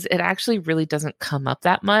Pokemon because it actually really doesn't come up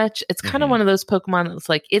that much. It's kind of one of those Pokemon that's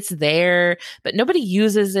like, it's there, but nobody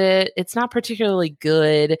uses it. It's not particularly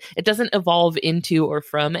good. It doesn't evolve into or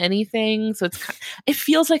from anything. So it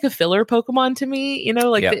feels like a filler Pokemon to me,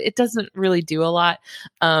 it doesn't really do a lot.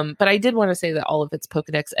 But I did want to say that all of its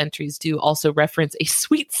Pokedex entries do also reference a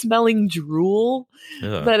sweet smelling drool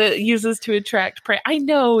that it uses to attract prey. I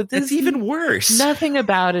know that's even worse. Nothing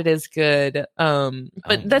about it is good.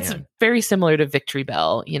 But that's very similar to Victory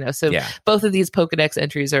Bell, So both of these Pokedex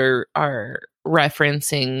entries are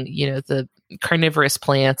referencing, the carnivorous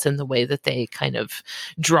plants and the way that they kind of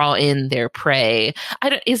draw in their prey.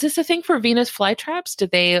 Is this a thing for Venus flytraps?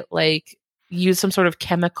 Did they use some sort of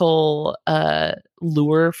chemical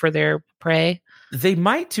lure for their prey? They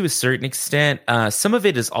might to a certain extent. Some of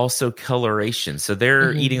it is also coloration. So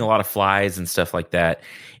they're eating a lot of flies and stuff like that.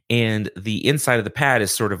 And the inside of the pad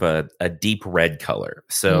is sort of a deep red color.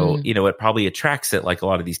 So, it probably attracts it like a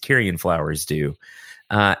lot of these carrion flowers do.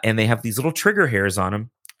 And they have these little trigger hairs on them.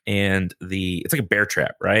 And it's like a bear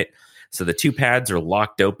trap, right? So the two pads are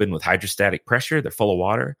locked open with hydrostatic pressure. They're full of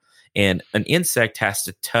water. And an insect has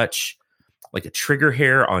to touch like a trigger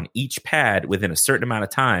hair on each pad within a certain amount of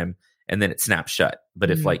time. And then it snaps shut.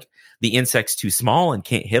 But if the insect's too small and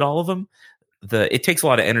can't hit all of them, it takes a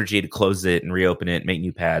lot of energy to close it and reopen it and make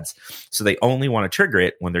new pads. So they only want to trigger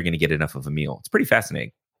it when they're going to get enough of a meal. It's pretty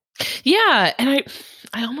fascinating. Yeah. And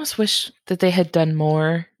I almost wish that they had done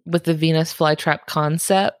more with the Venus flytrap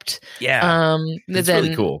concept. Yeah. It's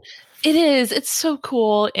really cool. It is. It's so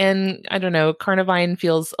cool. And I don't know, Carnivine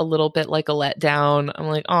feels a little bit like a letdown. I'm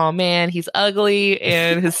like, oh man, he's ugly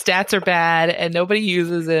and his stats are bad and nobody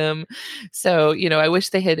uses him. So, I wish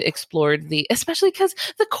they had explored especially because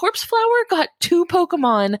the corpse flower got 2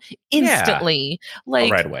 Pokemon instantly.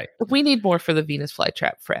 Right away. We need more for the Venus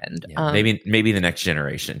flytrap friend. Yeah, maybe the next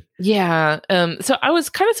generation. Yeah. So I was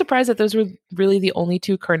kind of surprised that those were really the only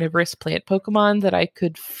 2 carnivorous plant Pokemon that I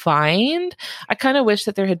could find. I kind of wish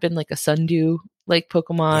that there had been a Sundew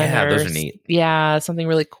Pokemon. Yeah, those are neat. Yeah, something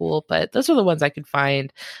really cool. But those are the ones I could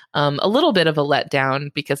find. A little bit of a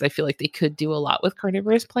letdown because I feel like they could do a lot with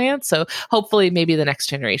carnivorous plants. So hopefully maybe the next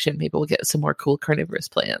generation, maybe we'll get some more cool carnivorous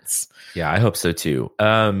plants. Yeah, I hope so too.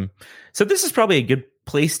 So this is probably a good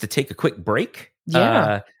place to take a quick break.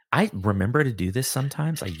 Yeah. I remember to do this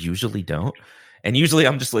sometimes. I usually don't. And usually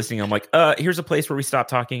I'm just listening. I'm like, here's a place where we stop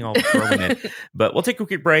talking. I'll throw it in. But we'll take a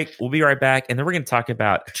quick break. We'll be right back. And then we're going to talk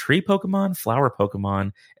about tree Pokemon, flower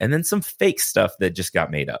Pokemon, and then some fake stuff that just got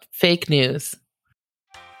made up. Fake news.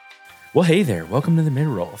 Well, hey there. Welcome to the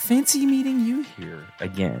mid-roll. Fancy meeting you here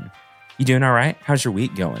again. You doing all right? How's your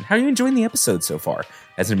week going? How are you enjoying the episode so far?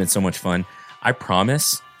 Hasn't it been so much fun? I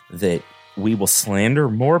promise that we will slander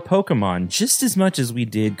more Pokemon just as much as we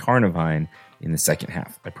did Carnivine in the second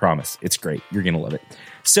half. I promise. It's great. You're going to love it.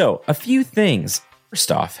 So, a few things.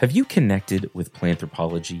 First off, have you connected with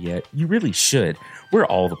Planthropology yet? You really should. We're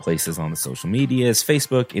all the places on the social medias,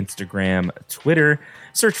 Facebook, Instagram, Twitter.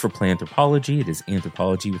 Search for Planthropology. It is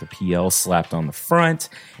anthropology with a PL slapped on the front.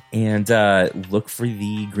 And look for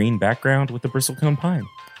the green background with the bristlecone pine.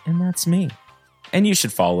 And that's me. And you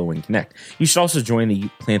should follow and connect. You should also join the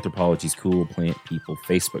Planthropology's Cool Plant People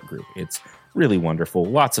Facebook group. It's really wonderful.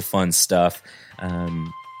 Lots of fun stuff.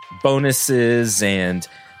 Bonuses and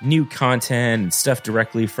new content and stuff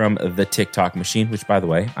directly from the TikTok machine, which, by the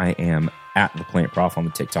way, I am at the Plant Prof on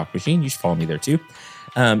the TikTok machine. You should follow me there too.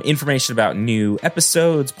 Information about new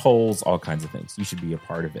episodes, polls, all kinds of things. You should be a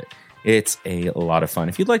part of it. It's a lot of fun.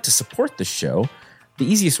 If you'd like to support the show, the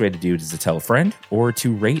easiest way to do it is to tell a friend or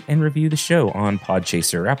to rate and review the show on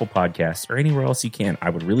Podchaser, Apple Podcasts, or anywhere else you can. I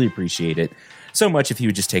would really appreciate it so much if you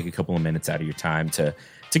would just take a couple of minutes out of your time to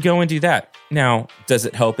go and do that. Now, does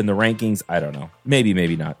it help in the rankings? I don't know. Maybe,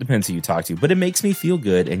 maybe not. Depends who you talk to. But it makes me feel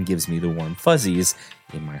good and gives me the warm fuzzies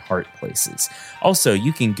in my heart places. Also,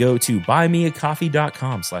 you can go to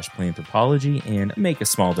buymeacoffee.com/planthropology and make a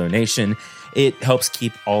small donation. It helps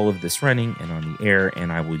keep all of this running and on the air,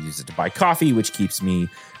 and I will use it to buy coffee, which keeps me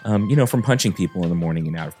from punching people in the morning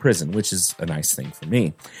and out of prison, which is a nice thing for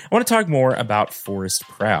me. I want to talk more about Forest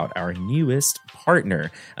Proud, our newest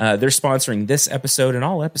partner. They're sponsoring this episode and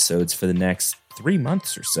all episodes for the next 3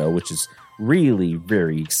 months or so, which is really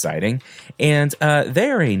very exciting. And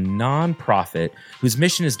they're a nonprofit whose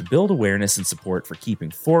mission is to build awareness and support for keeping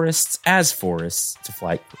forests as forests to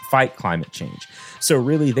fight climate change. So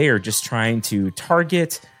really, they are just trying to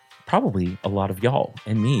target probably a lot of y'all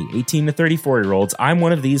and me, 18 to 34-year-olds. I'm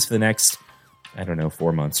one of these for the next,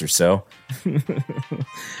 4 months or so.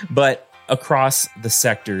 But across the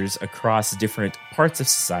sectors, across different parts of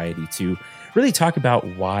society to really talk about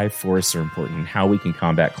why forests are important and how we can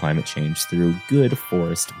combat climate change through good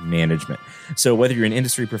forest management. So whether you're an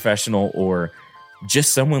industry professional or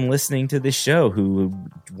just someone listening to this show who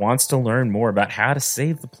wants to learn more about how to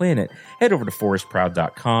save the planet, head over to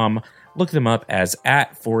forestproud.com. Look them up as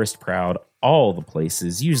 @forestproud, all the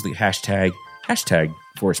places, usually hashtag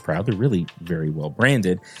forestproud. They're really very well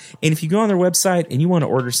branded. And if you go on their website and you want to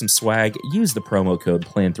order some swag, use the promo code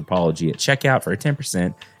Planthropology at checkout for a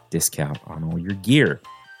 10% discount on all your gear.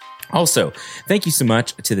 Also, thank you so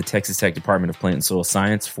much to the Texas Tech Department of Plant and Soil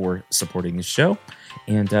Science for supporting this show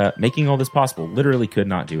and making all this possible. Literally could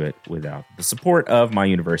not do it without the support of my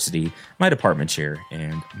university, my department chair,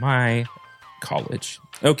 and my college.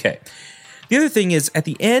 Okay. The other thing is, at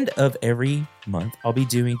the end of every month, I'll be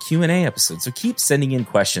doing Q&A episodes. So keep sending in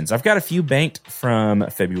questions. I've got a few banked from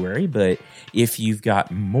February, but if you've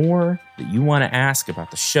got more that you want to ask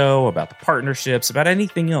about the show, about the partnerships, about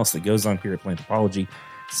anything else that goes on here at Planthropology,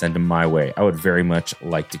 send them my way. I would very much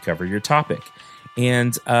like to cover your topic.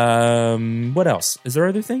 And what else? Is there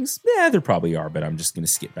other things? Yeah, there probably are, but I'm just going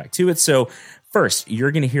to skip back to it. So first,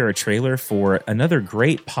 you're going to hear a trailer for another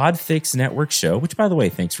great Podfix Network show, which, by the way,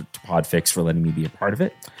 thanks to Podfix for letting me be a part of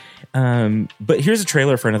it. But here's a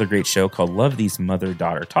trailer for another great show called Love These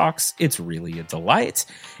Mother-Daughter Talks. It's really a delight.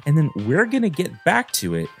 And then we're going to get back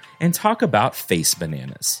to it and talk about face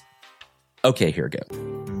bananas. Okay, here we go.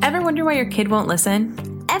 Ever wonder why your kid won't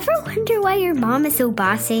listen? Ever wonder why your mom is so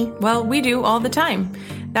bossy? Well, we do all the time.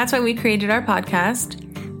 That's why we created our podcast,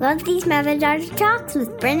 Love These Mother-Daughter Talks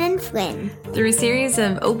with Bryn and Flynn. Through a series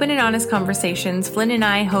of open and honest conversations, Flynn and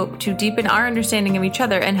I hope to deepen our understanding of each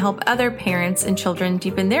other and help other parents and children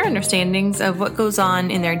deepen their understandings of what goes on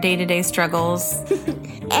in their day-to-day struggles.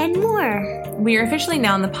 And more. We are officially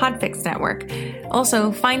now on the Podfix Network.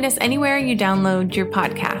 Also, find us anywhere you download your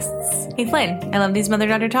podcasts. Hey, Flynn, I love these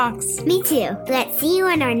mother-daughter talks. Me too. Let's see you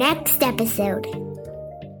in our next episode.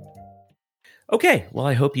 Okay, well,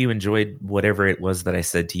 I hope you enjoyed whatever it was that I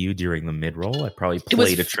said to you during the mid-roll. I probably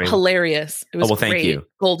played a trailer. Hilarious. It was well, thank great. you.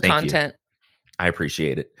 Gold Thank content. You. I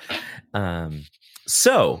appreciate it.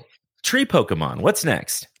 So, tree Pokemon, what's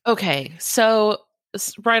next? Okay, so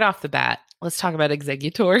right off the bat, let's talk about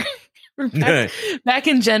Exeggutor. back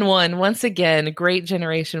in Gen 1, once again, great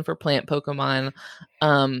generation for plant Pokemon.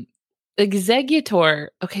 Exeggutor.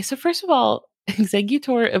 Okay, so first of all,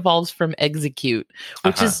 Exeggutor evolves from Execute,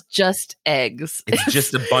 which is just eggs. It's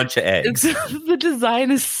just a bunch of eggs. The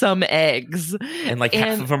design is some eggs. And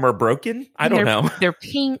half of them are broken? I don't know. They're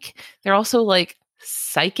pink. They're also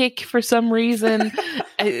psychic for some reason.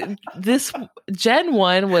 This Gen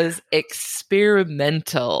 1 was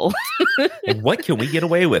experimental. And what can we get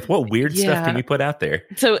away with? What weird stuff can we put out there?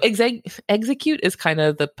 So Execute is kind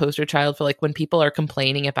of the poster child for when people are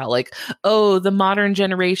complaining about oh, the modern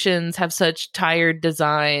generations have such tired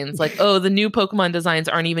designs. Oh, the new Pokemon designs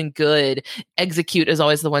aren't even good. Execute is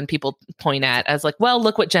always the one people point at as well,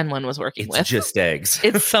 look what Gen 1 was working with. It's just eggs.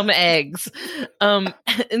 It's some eggs.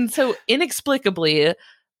 And so inexplicably,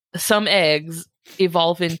 some eggs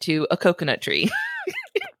evolve into a coconut tree.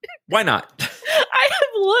 Why not? I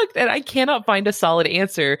have looked and I cannot find a solid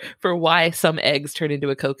answer for why some eggs turn into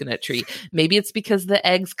a coconut tree. Maybe it's because the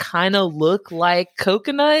eggs kind of look like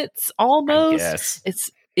coconuts almost. Yes.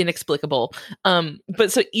 It's inexplicable.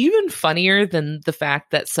 But so even funnier than the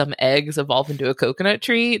fact that some eggs evolve into a coconut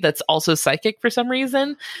tree that's also psychic for some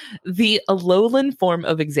reason, the Alolan form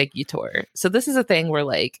of Exeggutor. So this is a thing where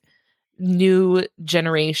new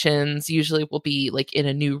generations usually will be in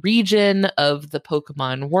a new region of the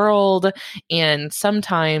Pokemon world, and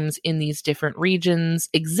sometimes in these different regions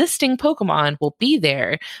existing Pokemon will be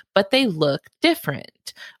there, but they look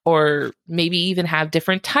different, or maybe even have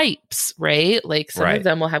different types, right? Some of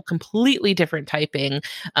them will have completely different typing.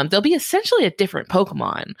 They'll be essentially a different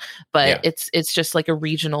Pokemon, but it's just a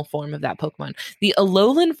regional form of that Pokemon. The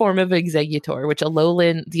Alolan form of Exeggutor, which the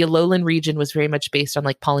Alolan region was very much based on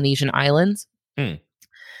Polynesian islands. It's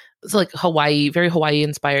Hawaii, very Hawaii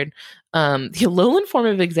inspired. The Alolan form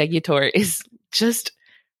of Exeggutor is just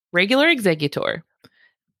regular Exeggutor.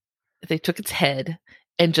 They took its head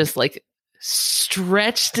and just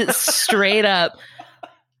stretched it straight up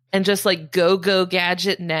and just go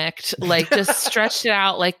gadget necked, just stretched it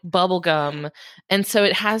out like bubble gum. And so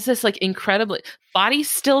it has this incredibly, body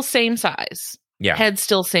still same size. Yeah. Head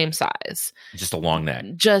still same size. Just a long neck.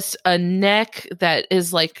 Just a neck that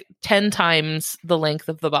is 10 times the length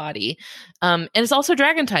of the body. And it's also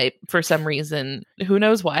dragon type for some reason. Who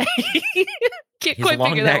knows why? Can't he's quite a long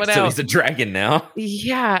figure neck, that one out. So he's a dragon now.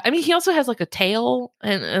 Yeah. I mean, he also has a tail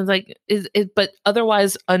and but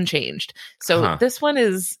otherwise unchanged. So this one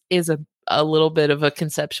is a little bit of a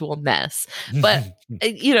conceptual mess. But,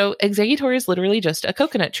 Exeggutor is literally just a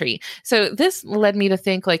coconut tree. So this led me to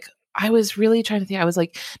think, like, I was really trying to think. I was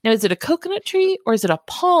like, now, is it a coconut tree or is it a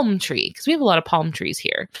palm tree? Because we have a lot of palm trees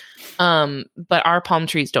here. But our palm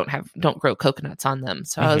trees don't grow coconuts on them.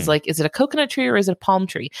 So I was like, is it a coconut tree or is it a palm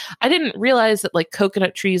tree? I didn't realize that like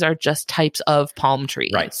coconut trees are just types of palm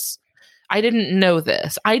trees. Right. I didn't know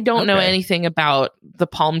this. I don't know anything about the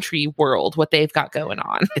palm tree world, what they've got going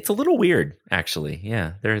on. It's a little weird, actually.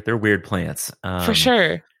 Yeah, they're weird plants. For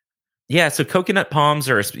sure. Yeah, so coconut palms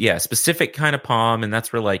are a specific kind of palm, and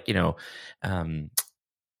that's where like,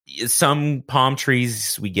 some palm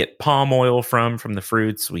trees we get palm oil from the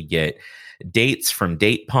fruits. We get dates from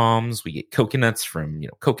date palms. We get coconuts from,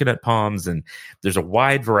 coconut palms, and there's a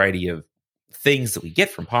wide variety of things that we get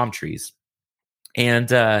from palm trees.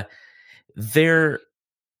 And they're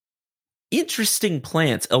interesting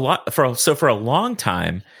plants. For a long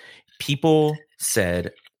time, people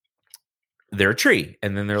said they're a tree.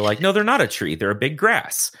 And then they're like, no, they're not a tree. They're a big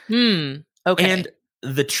grass. Okay. And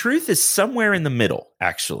the truth is somewhere in the middle,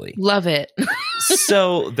 actually. Love it.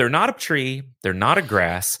 So they're not a tree. They're not a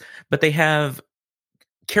grass, but they have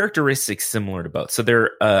characteristics similar to both. So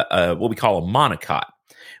they're what we call a monocot,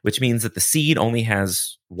 which means that the seed only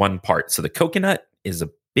has one part. So the coconut is a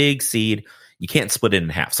big seed. You can't split it in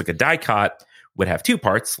half. So like a dicot would have two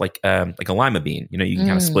parts, like a lima bean. You can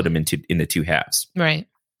kind of split them into two halves. Right.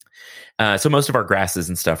 So most of our grasses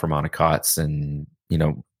and stuff are monocots, and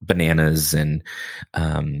bananas and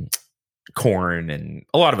corn and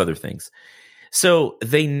a lot of other things. So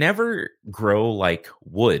they never grow like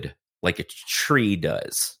wood, like a tree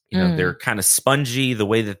does. They're kind of spongy. The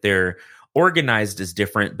way that they're organized is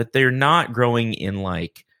different, but they're not growing in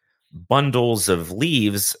like bundles of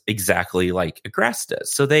leaves exactly like a grass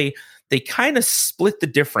does. So they kind of split the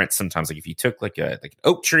difference sometimes. Like if you took like an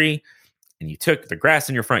oak tree and you took the grass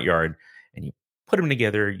in your front yard and you put them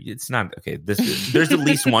together, it's not okay. There's at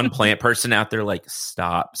least one plant person out there like,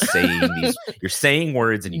 stop saying these. You're saying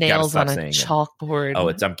words and you got to stop saying nails on a chalkboard.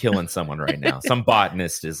 Oh, I'm killing someone right now. Some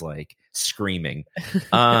botanist is like screaming.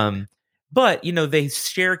 But they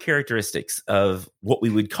share characteristics of what we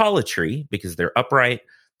would call a tree because they're upright,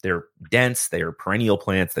 they're dense, they are perennial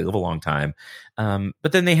plants, they live a long time.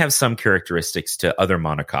 But then they have some characteristics to other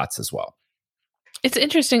monocots as well. It's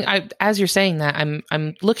interesting. As you're saying that,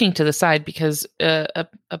 I'm looking to the side because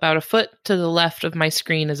about a foot to the left of my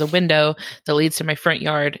screen is a window that leads to my front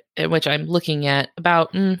yard, in which I'm looking at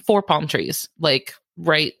about 4 palm trees, like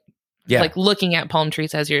right. Yeah. Like looking at palm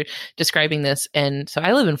trees as you're describing this. And so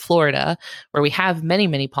I live in Florida where we have many,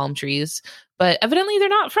 many palm trees, but evidently they're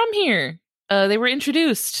not from here. They were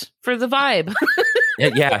introduced for the vibe.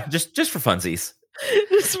 yeah, just for funsies.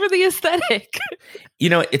 Just for the aesthetic.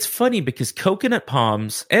 It's funny because coconut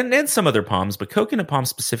palms and some other palms, but coconut palms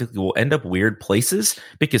specifically will end up weird places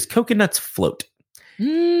because coconuts float.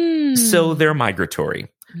 So they're migratory.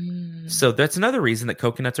 So that's another reason that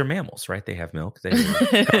coconuts are mammals, right? They have milk,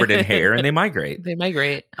 they're covered in hair, and they migrate. They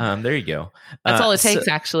migrate. There you go. That's all it takes,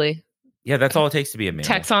 actually. Yeah, that's all it takes to be a mammal.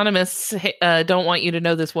 Taxonomists don't want you to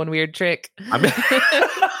know this one weird trick. I'm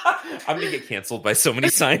going to get canceled by so many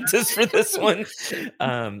scientists for this one.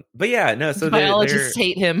 But yeah, no. So biologists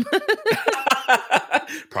hate him.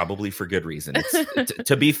 Probably for good reason.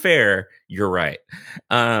 To be fair, you're right.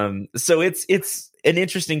 So it's an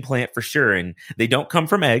interesting plant for sure, and they don't come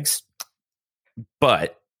from eggs.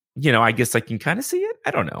 But I guess I can kind of see it.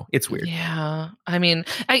 I don't know. It's weird. Yeah, I mean,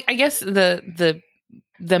 I guess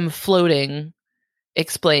them floating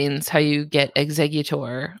explains how you get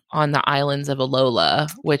Exeggutor on the islands of Alola,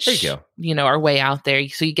 which are way out there.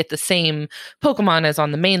 So you get the same Pokemon as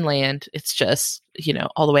on the mainland. It's just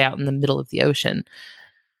all the way out in the middle of the ocean.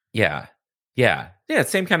 Yeah,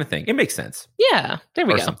 same kind of thing. It makes sense. Yeah, there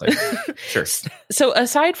we go. Something. Sure. So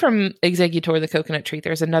aside from Exeggutor, the coconut tree,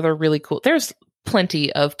 there's another really cool. There's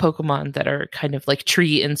plenty of Pokemon that are kind of like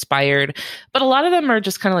tree inspired, but a lot of them are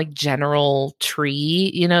just kind of like general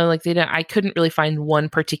tree, like I couldn't really find one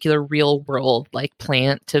particular real world like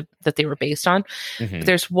plant that they were based on. Mm-hmm. But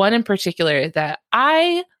there's one in particular that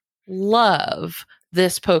I love,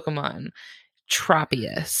 this Pokemon,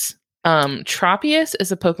 Tropius. Tropius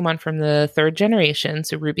is a Pokemon from the 3rd generation,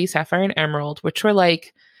 so Ruby, Sapphire, and Emerald, which were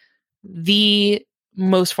like the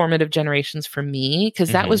most formative generations for me,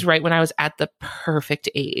 because that was right when I was at the perfect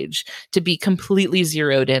age to be completely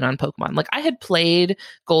zeroed in on Pokemon. Like I had played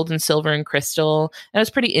Gold and Silver and Crystal and I was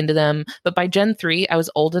pretty into them, but by Gen 3 I was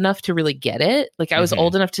old enough to really get it. Like I was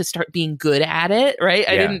old enough to start being good at it, right?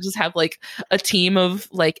 I didn't just have like a team of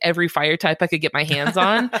like every fire type I could get my hands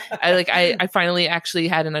on. I finally actually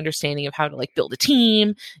had an understanding of how to like build a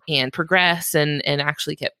team and progress and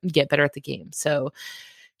actually get better at the game. So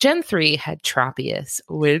Gen 3 had Tropius,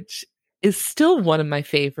 which is still one of my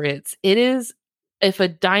favorites. It is, if a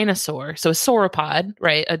dinosaur, so a sauropod,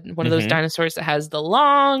 right? One of those dinosaurs that has the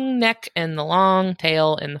long neck and the long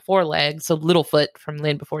tail and the 4 legs, so Littlefoot from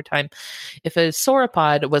Land Before Time. If a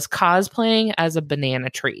sauropod was cosplaying as a banana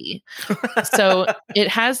tree. So it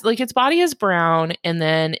has, like, its body is brown, and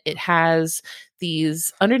then it has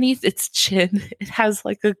these, underneath its chin, it has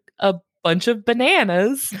like a bunch of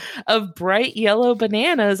bananas, of bright yellow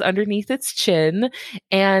bananas underneath its chin,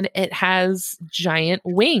 and it has giant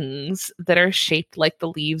wings that are shaped like the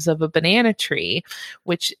leaves of a banana tree,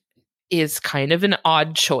 which is kind of an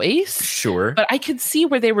odd choice. Sure. But I could see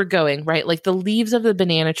where they were going, right? Like the leaves of the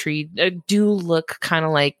banana tree do look kind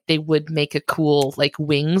of like they would make a cool like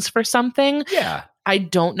wings for something. Yeah. I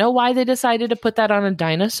don't know why they decided to put that on a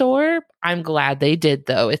dinosaur. I'm glad they did,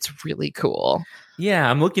 though. It's really cool. Yeah,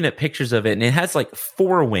 I'm looking at pictures of it, and it has like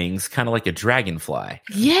 4 wings, kind of like a dragonfly.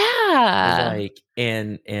 Yeah. Like,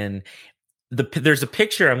 and there's a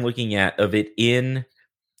picture I'm looking at of it in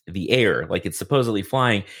the air, like it's supposedly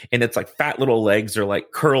flying, and it's like fat little legs are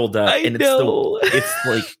like curled up, I know.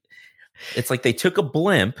 It's like they took a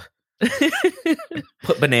blimp,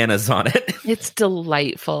 put bananas on it. It's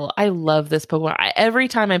delightful. I love this Pokemon. Every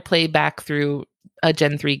time I play back through a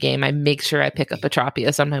Gen 3 game, I make sure I pick up a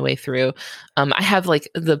Tropius on my way through. I have like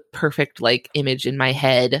the perfect like image in my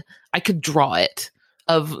head. I could draw it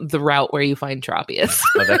of the route where you find Tropius.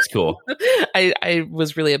 Oh, that's cool. I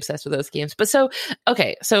was really obsessed with those games. But so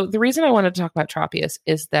the reason I wanted to talk about Tropius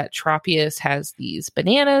is that Tropius has these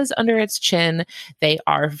bananas under its chin. They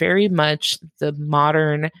are very much the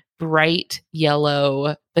modern bright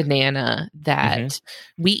yellow banana that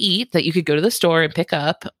we eat, that you could go to the store and pick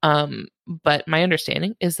up. But my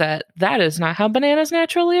understanding is that is not how bananas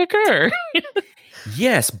naturally occur.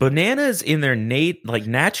 Yes, bananas in their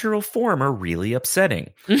natural form are really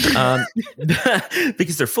upsetting because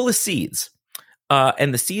they're full of seeds,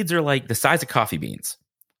 and the seeds are like the size of coffee beans.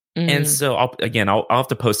 And so I'll have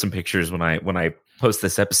to post some pictures when I post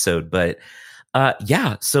this episode. But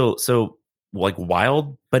so like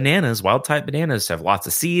wild type bananas have lots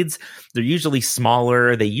of seeds. They're usually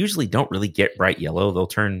smaller. They usually don't really get bright yellow. They'll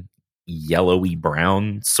turn yellowy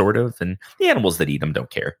brown, sort of. And the animals that eat them don't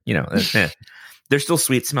care. They're still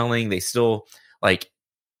sweet smelling. They still like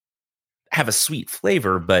have a sweet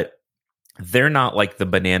flavor, but they're not like the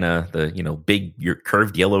banana, big, your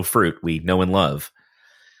curved yellow fruit we know and love,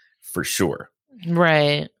 for sure.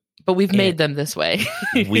 Right. But we've made them this way.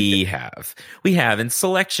 we have in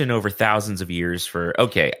selection over thousands of years for,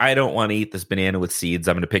 okay, I don't want to eat this banana with seeds.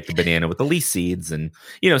 I'm going to pick the banana with the least seeds, and,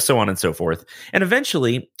 so on and so forth. And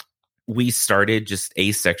eventually we started just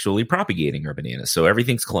asexually propagating our bananas. So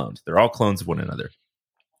everything's cloned. They're all clones of one another.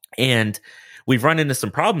 And we've run into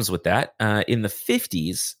some problems with that. In the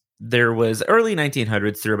 50s, there was early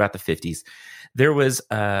 1900s through about the 50s, there was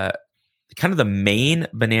kind of the main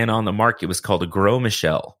banana on the market was called a Gros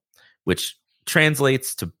Michel, which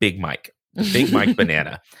translates to Big Mike, Big Mike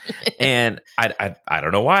banana. And I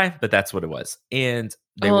don't know why, but that's what it was. And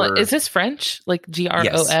is this French? Like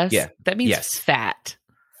GROS? Yes, yeah. That means fat.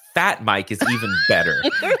 Fat Mike is even better.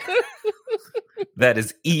 That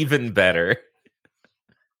is even better.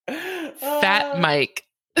 Fat Mike.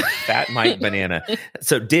 Fat Mike banana.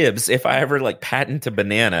 So dibs, if I ever like patent a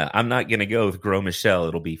banana, I'm not going to go with Gros Michel.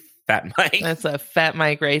 It'll be Fat Mike. That's a Fat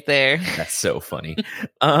Mike right there. That's so funny.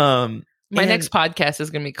 My next podcast is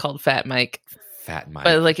going to be called Fat Mike. Fat Mike.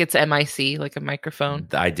 But like it's MIC, like a microphone.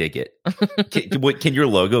 I dig it. Can your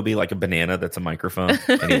logo be like a banana that's a microphone?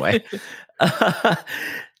 Anyway.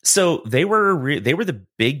 So they were the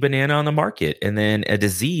big banana on the market. And then a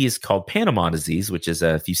disease called Panama disease, which is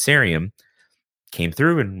a fusarium, came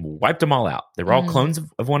through and wiped them all out. They were all clones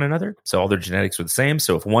of one another. So all their genetics were the same.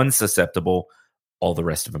 So if one's susceptible, all the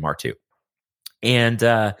rest of them are too. And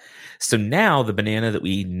so now the banana that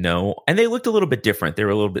we know, and they looked a little bit different. They were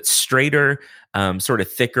a little bit straighter, sort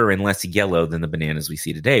of thicker and less yellow than the bananas we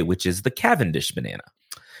see today, which is the Cavendish banana.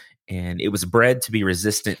 And it was bred to be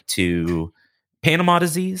resistant to Panama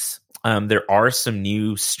disease. There are some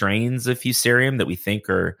new strains of fusarium that we think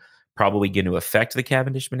are probably going to affect the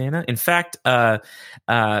Cavendish banana. In fact,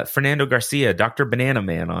 Fernando Garcia, Dr. Banana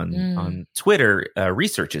Man on Twitter,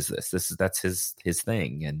 researches this. That's his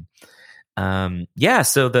thing. And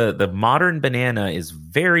so the modern banana is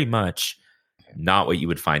very much not what you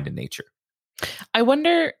would find in nature. I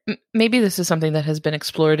wonder, maybe this is something that has been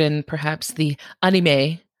explored in perhaps the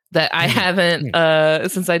anime that I haven't,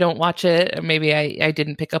 since I don't watch it. Maybe I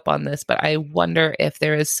didn't pick up on this, but I wonder if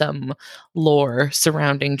there is some lore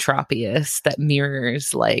surrounding Tropius that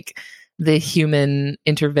mirrors like the human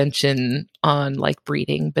intervention on like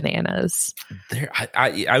breeding bananas.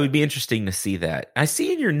 I would be interesting to see that. I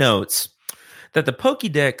see in your notes that the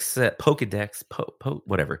Pokédex,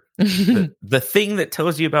 whatever, the thing that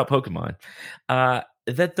tells you about Pokemon,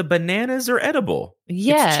 that the bananas are edible.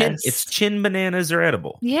 Yes. Its chin bananas are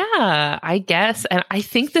edible. Yeah, I guess. And I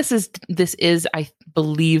think this is, I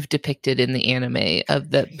believe, depicted in the anime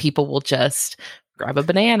of that people will just grab a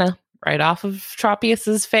banana right off of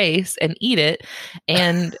Tropius's face and eat it.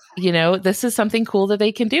 And, this is something cool that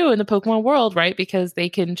they can do in the Pokemon world, right? Because they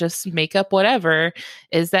can just make up whatever,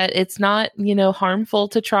 is that it's not, harmful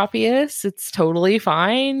to Tropius. It's totally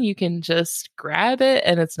fine. You can just grab it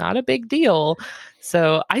and it's not a big deal.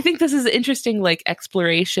 So I think this is interesting, like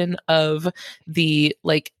exploration of the,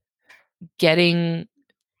 like getting,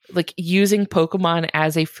 like using Pokemon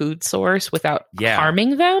as a food source without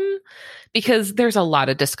harming them. Because there's a lot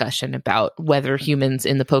of discussion about whether humans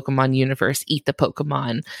in the Pokemon universe eat the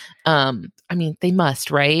Pokemon. I mean, they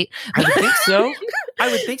must, right? I would think so. I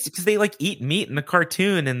would think so, because they like eat meat in the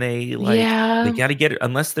cartoon, and they they got to get it,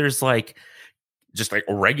 unless there's like just like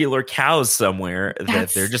regular cows somewhere that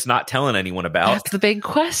they're just not telling anyone about. That's the big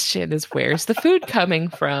question, is where's the food coming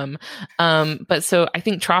from? But so I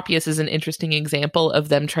think Tropius is an interesting example of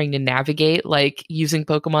them trying to navigate like using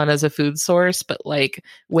Pokemon as a food source, but like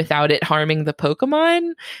without it harming the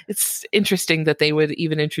Pokemon. It's interesting that they would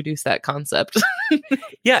even introduce that concept.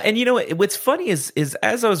 Yeah, and what's funny is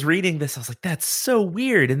as I was reading this, I was like, that's so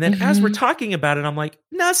weird. And then as we're talking about it, I'm like,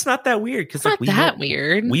 no, it's not that weird, because like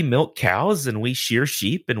weird. We milk cows and we shear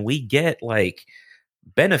sheep, and we get like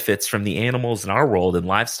benefits from the animals in our world and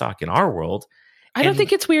livestock in our world. I don't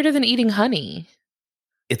think it's weirder than eating honey.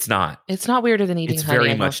 It's not. It's not weirder than eating honey. It's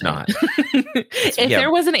very much not. If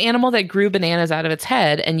there was an animal that grew bananas out of its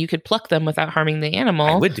head and you could pluck them without harming the animal,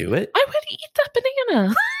 I would do it. I would eat that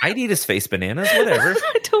banana. I'd eat his face bananas, whatever.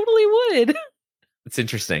 I totally would. It's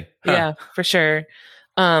interesting. Huh. Yeah, for sure.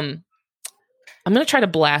 I'm going to try to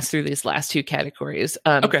blast through these last two categories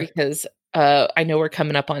because I know we're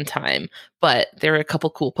coming up on time, but there are a couple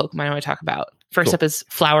cool Pokemon I want to talk about. First up is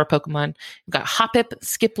flower Pokemon. We've got Hoppip,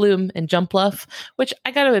 Skiploom, and Jumpluff, which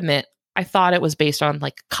I got to admit, I thought it was based on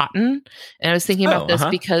like cotton. And I was thinking about this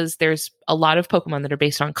because there's a lot of Pokemon that are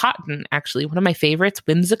based on cotton. Actually, one of my favorites,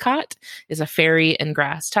 Whimsicott, is a fairy and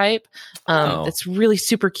grass type. It's really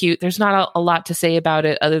super cute. There's not a lot to say about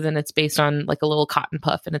it other than it's based on like a little cotton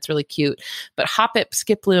puff, and it's really cute. But Hoppip,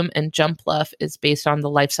 Skiploom, and Jumpluff is based on the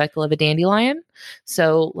life cycle of a dandelion.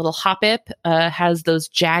 So little Hoppip has those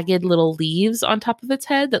jagged little leaves on top of its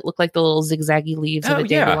head that look like the little zigzaggy leaves of a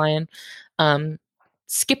dandelion.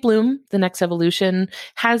 Skiploom, the next evolution,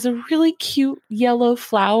 has a really cute yellow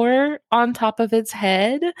flower on top of its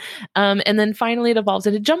head. And then finally it evolves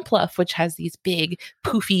into Jumpluff, which has these big,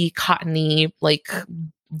 poofy, cottony, like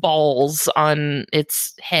balls on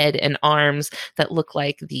its head and arms that look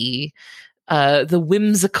like the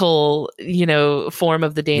whimsical, form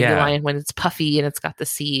of the dandelion when it's puffy and it's got the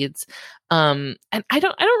seeds. And I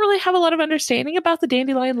don't really have a lot of understanding about the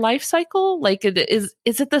dandelion life cycle. Like, is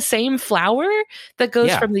it the same flower that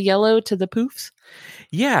goes from the yellow to the poofs?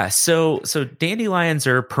 Yeah. So dandelions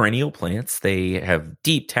are perennial plants. They have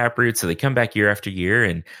deep taproot, so they come back year after year,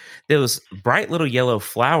 and those bright little yellow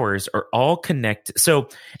flowers are all connected. So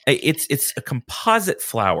it's a composite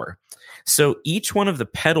flower. So each one of the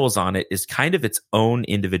petals on it is kind of its own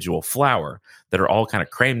individual flower that are all kind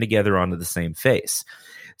of crammed together onto the same face.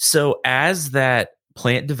 So as that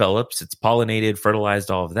plant develops, it's pollinated,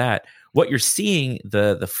 fertilized, all of that, what you're seeing,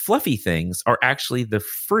 the fluffy things, are actually the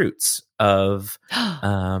fruits of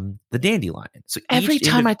the dandelion. So every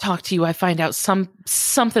time I talk to you, I find out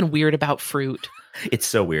something weird about fruit. It's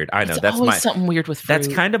so weird. I know. That's always something weird with fruit.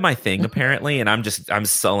 That's kind of my thing, apparently, and I'm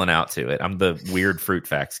selling out to it. I'm the weird fruit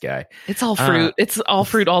facts guy. It's all fruit. It's all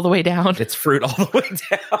fruit all the way down. It's fruit all the way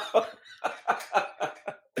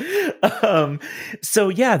down. So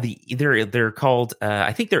yeah, they're called.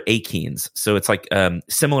 I think they're achenes. So it's like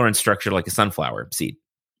similar in structure, like a sunflower seed,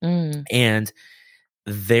 and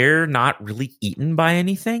they're not really eaten by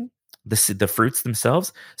anything. the fruits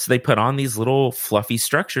themselves. So they put on these little fluffy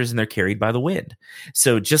structures and they're carried by the wind.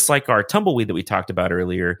 So just like our tumbleweed that we talked about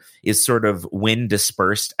earlier is sort of wind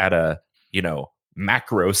dispersed at a,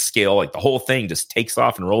 macro scale, like the whole thing just takes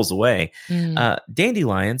off and rolls away.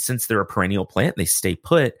 Dandelions, since they're a perennial plant, they stay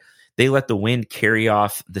put. They let the wind carry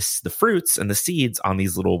off the fruits and the seeds on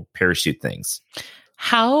these little parachute things.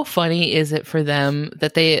 How funny is it for them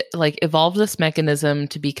that they like evolved this mechanism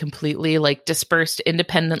to be completely like dispersed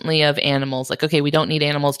independently of animals? Like, okay, we don't need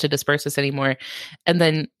animals to disperse this anymore. And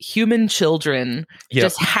then human children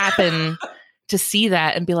just happen to see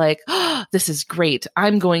that and be like, oh, this is great.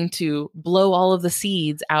 I'm going to blow all of the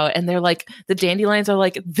seeds out. And they're like, the dandelions are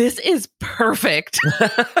like, this is perfect.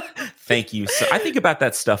 Thank you. So I think about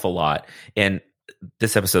that stuff a lot. And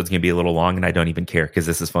this episode's going to be a little long and I don't even care because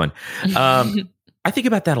this is fun. I think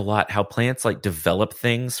about that a lot, how plants like develop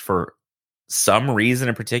things for some reason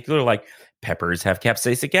in particular, like peppers have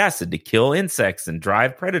capsaicic acid to kill insects and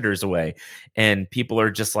drive predators away. And people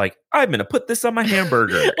are just like, I'm going to put this on my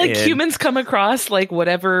hamburger. Like humans come across like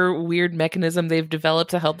whatever weird mechanism they've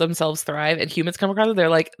developed to help themselves thrive. And humans come across it. They're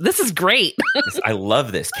like, this is great. I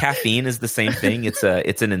love this. Caffeine is the same thing. It's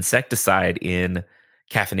an insecticide in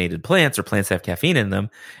caffeinated plants, or plants have caffeine in them,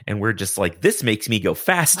 and we're just like, this makes me go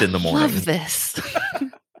fast in the morning. I love this.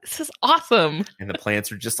 This is awesome. And the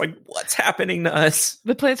plants are just like, what's happening to us?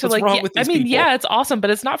 The plants are like, yeah, it's awesome, but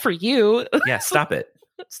it's not for you. Yeah, stop it.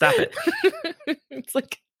 It's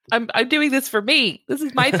like, I'm doing this for me. This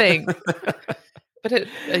is my thing. But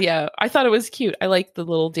I thought it was cute. I like the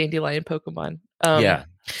little dandelion Pokemon.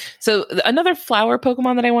 So another flower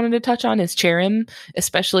Pokemon that I wanted to touch on is Cherrim,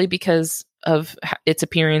 especially because of its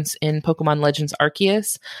appearance in Pokemon Legends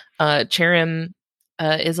Arceus. Cherrim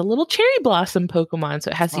is a little cherry blossom Pokemon. So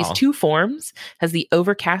it has these two forms. Has the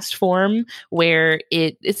overcast form where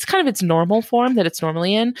it's kind of its normal form that it's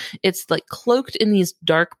normally in. It's like cloaked in these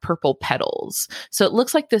dark purple petals. So it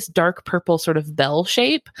looks like this dark purple sort of bell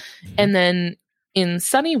shape. Mm-hmm. And then in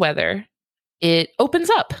sunny weather, it opens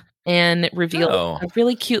up and it reveals a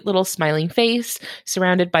really cute little smiling face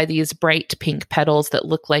surrounded by these bright pink petals that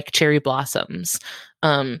look like cherry blossoms,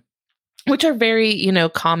 which are very,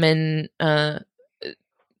 common.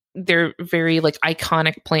 They're very like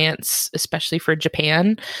iconic plants, especially for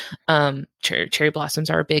Japan. Cherry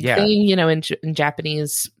blossoms are a big thing, in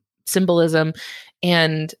Japanese symbolism.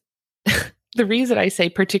 And the reason I say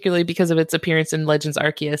particularly because of its appearance in Legends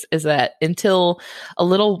Arceus is that until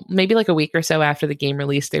maybe like a week or so after the game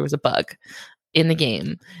released, there was a bug in the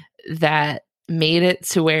game that made it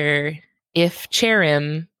to where if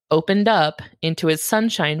Cherrim opened up into its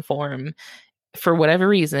sunshine form, for whatever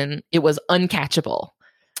reason, it was uncatchable.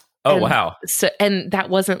 Oh, wow. So, and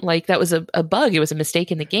that wasn't like, that was a bug. It was a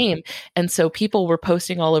mistake in the game. And so people were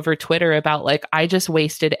posting all over Twitter about like, I just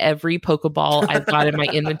wasted every Pokeball I've got in my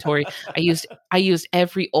inventory. I used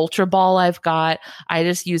every Ultra Ball I've got. I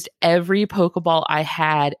just used every Pokeball I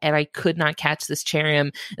had and I could not catch this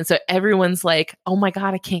Cherrim. And so everyone's like, oh my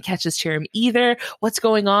God, I can't catch this Cherrim either. What's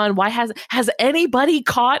going on? Why has anybody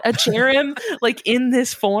caught a Cherrim like in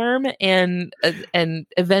this form? And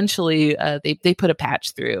eventually they put a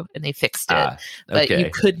patch through and they fixed it. But you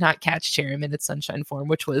could not catch Cherrim in its sunshine form,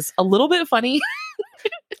 which was a little bit funny.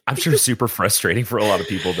 I'm sure super frustrating for a lot of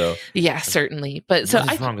people, though. Yeah, certainly. But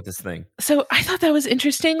what's wrong with this thing? So I thought that was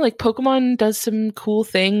interesting. Like Pokemon does some cool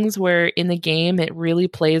things where in the game it really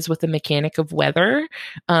plays with the mechanic of weather.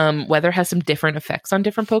 Weather has some different effects on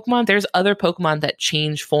different Pokemon. There's other Pokemon that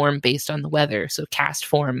change form based on the weather. So cast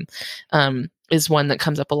form is one that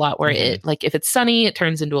comes up a lot where it, like if it's sunny, it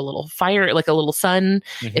turns into a little fire, like a little sun.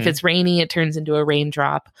 Mm-hmm. If it's rainy, it turns into a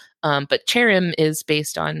raindrop. But Cherrim is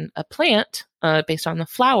based on a plant, based on the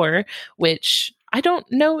flower, which I don't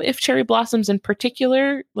know if cherry blossoms in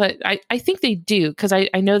particular, but I think they do. Cause I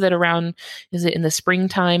know that around, is it in the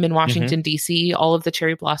springtime in Washington, DC, all of the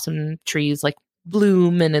cherry blossom trees like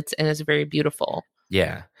bloom and it's very beautiful.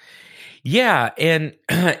 Yeah. Yeah, and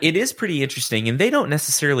it is pretty interesting, and they don't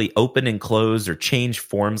necessarily open and close or change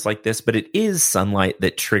forms like this, but it is sunlight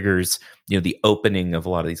that triggers, the opening of a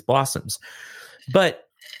lot of these blossoms. But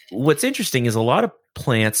what's interesting is a lot of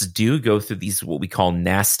plants do go through these what we call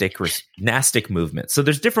nastic movements. So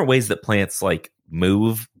there's different ways that plants like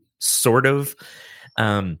move, sort of.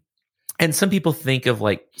 And some people think of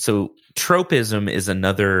tropism is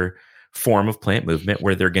another form of plant movement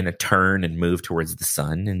where they're going to turn and move towards the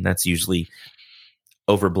sun, and that's usually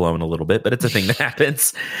overblown a little bit, but it's a thing that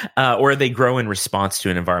happens, or they grow in response to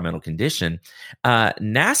an environmental condition.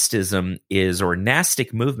 Nastism or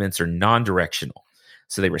nastic movements are non-directional,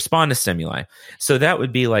 so they respond to stimuli. So that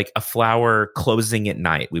would be like a flower closing at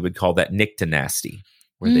night. We would call that nyctinasty.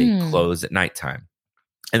 where they close at nighttime.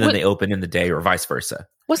 And then they open in the day, or vice versa.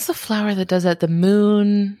 What's the flower that does that? The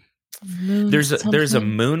moon? There's a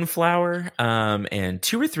moonflower, and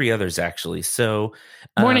 2 or 3 others actually. So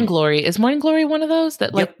Morning Glory, is Morning Glory one of those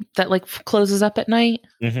that closes up at night?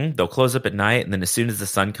 Mm-hmm. They'll close up at night, and then as soon as the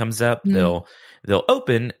sun comes up, they'll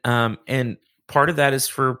open. And part of that is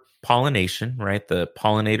for pollination, right? The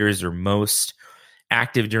pollinators are most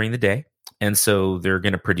active during the day, and so they're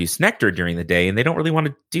going to produce nectar during the day, and they don't really want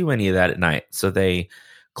to do any of that at night. So they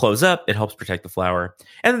close up. It helps protect the flower.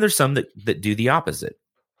 And then there's some that do the opposite.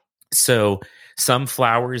 So some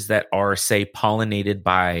flowers that are, say, pollinated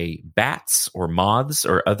by bats or moths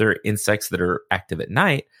or other insects that are active at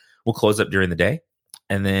night will close up during the day,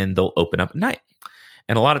 and then they'll open up at night.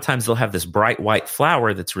 And a lot of times they'll have this bright white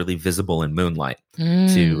flower that's really visible in moonlight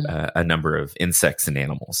to a number of insects and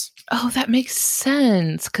animals. Oh, that makes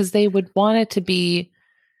sense, because they would want it to be,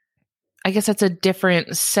 I guess that's a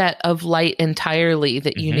different set of light entirely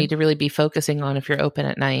that you need to really be focusing on if you're open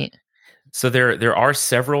at night. So there are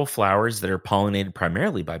several flowers that are pollinated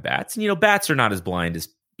primarily by bats. And, bats are not as blind as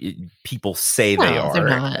people say they are. They're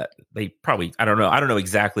not. They probably, I don't know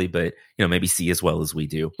exactly, but, maybe see as well as we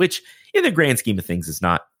do, which in the grand scheme of things is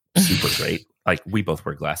not super great. Like, we both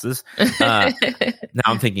wear glasses. Now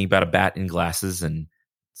I'm thinking about a bat in glasses, and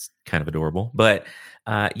it's kind of adorable. But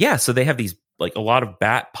so they have these, like, a lot of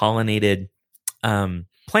bat pollinated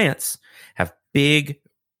plants have big,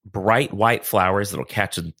 bright white flowers that'll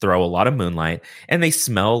catch and throw a lot of moonlight, and they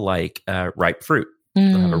smell like ripe fruit.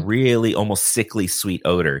 They'll have a really almost sickly sweet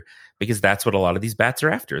odor, because that's what a lot of these bats are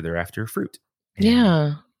after. They're after fruit.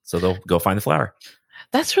 Yeah. So they'll go find the flower.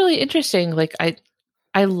 That's really interesting. Like,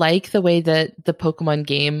 I like the way that the Pokemon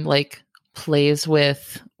game plays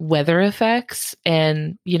with weather effects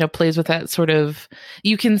and, plays with that sort of,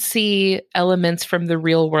 you can see elements from the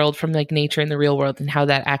real world, from nature in the real world, and how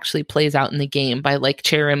that actually plays out in the game by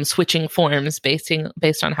Cherrim switching forms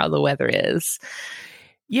based on how the weather is.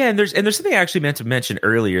 Yeah, and there's something I actually meant to mention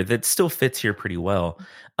earlier that still fits here pretty well.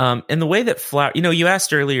 And the way that flower, you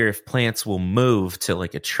asked earlier if plants will move to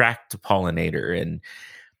attract a pollinator, and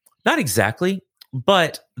not exactly,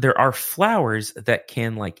 but there are flowers that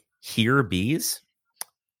can hear bees.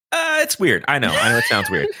 It's weird. I know it sounds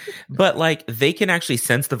weird, but they can actually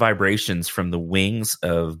sense the vibrations from the wings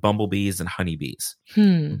of bumblebees and honeybees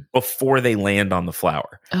before they land on the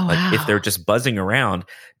flower. Oh, wow. If they're just buzzing around,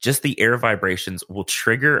 just the air vibrations will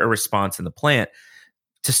trigger a response in the plant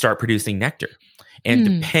to start producing nectar.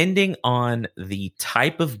 And depending on the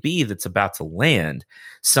type of bee that's about to land,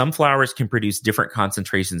 some flowers can produce different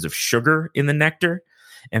concentrations of sugar in the nectar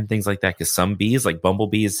and things like that, because some bees, like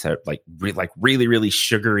bumblebees, have really, really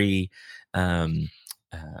sugary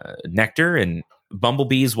nectar, and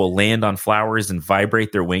bumblebees will land on flowers and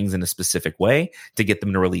vibrate their wings in a specific way to get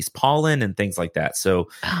them to release pollen and things like that. So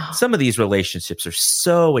some of these relationships are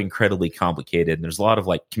so incredibly complicated, and there's a lot of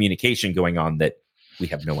communication going on that we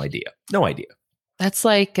have no idea. That's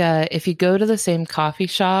if you go to the same coffee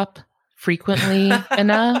shop frequently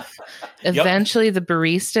enough, eventually the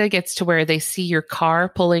barista gets to where they see your car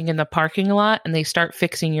pulling in the parking lot, and they start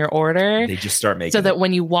fixing your order. They just start making so that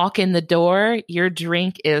when you walk in the door, your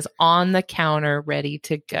drink is on the counter ready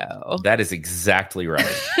to go. That is exactly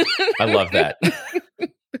right. I love that.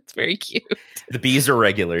 It's very cute. The bees are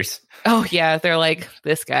regulars. Oh yeah, they're like,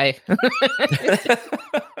 this guy.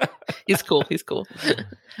 He's cool.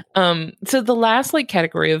 So the last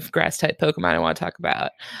category of grass type Pokemon I want to talk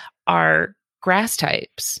about are grass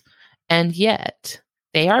types, and yet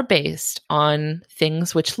they are based on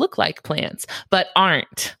things which look like plants but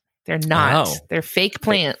aren't. They're not. Oh, they're fake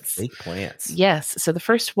plants. Fake plants. Yes. So the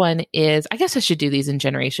first one is, I guess I should do these in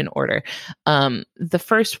generation order. The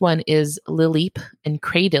first one is Lileep and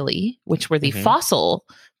Cradily, which were the fossil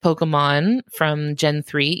Pokemon from Gen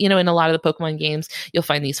 3. In a lot of the Pokemon games, you'll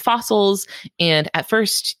find these fossils, and at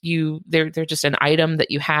first they're just an item that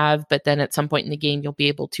you have, but then at some point in the game, you'll be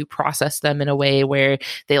able to process them in a way where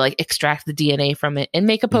they extract the DNA from it and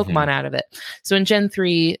make a Pokemon out of it. So in Gen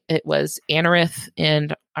 3, it was Anorith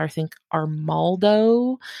and I think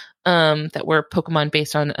Armaldo, that were Pokemon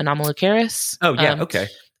based on Anomalocaris. Oh yeah, okay.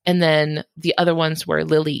 And then the other ones were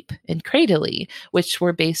Lileep and Cradily, which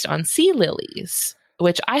were based on sea lilies,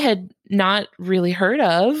 which I had not really heard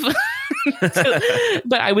of,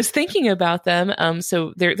 but I was thinking about them.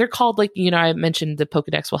 So they're called I mentioned the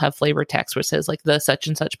Pokedex will have flavor text where it says the such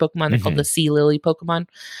and such Pokemon. They're called the sea lily Pokemon.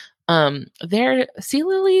 Their sea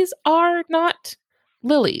lilies are not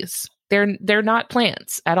lilies. They're not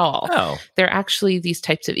plants at all. Oh. They're actually these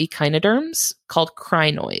types of echinoderms called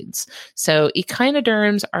crinoids. So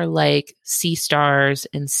echinoderms are like sea stars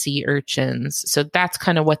and sea urchins. So that's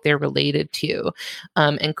kind of what they're related to.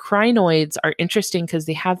 And crinoids are interesting because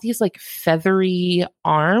they have these like feathery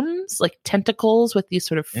arms, like tentacles with these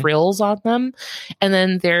sort of frills on them. And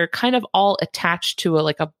then they're kind of all attached to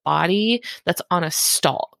a body that's on a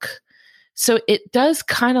stalk. So it does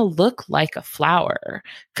kind of look like a flower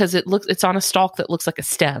because it's on a stalk that looks like a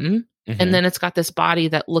stem. Mm-hmm. And then it's got this body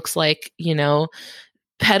that looks like,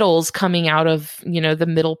 petals coming out of, the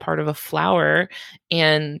middle part of a flower.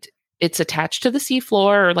 And it's attached to the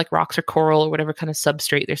seafloor or like rocks or coral or whatever kind of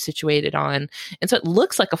substrate they're situated on. And so it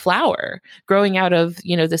looks like a flower growing out of, the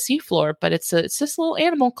seafloor, but it's this little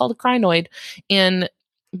animal called a crinoid. And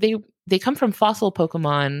they come from fossil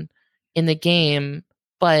Pokemon in the game.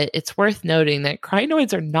 But it's worth noting that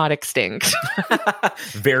crinoids are not extinct.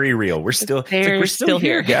 Very real. We're still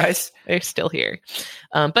here, guys. They're still here.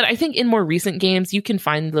 But I think in more recent games, you can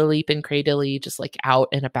find Lileep and Cradily just like out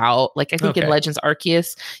and about. Like I think in Legends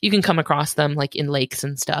Arceus, you can come across them like in lakes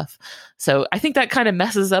and stuff. So I think that kind of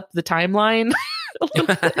messes up the timeline.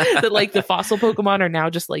 That like the fossil Pokemon are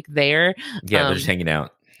now just like there. Yeah, they're just hanging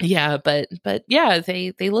out. Yeah, but yeah,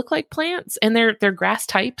 they look like plants and they're grass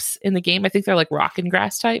types in the game. I think they're like rock and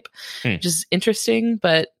grass type, which is interesting,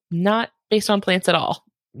 but not based on plants at all.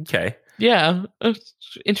 Okay. Yeah.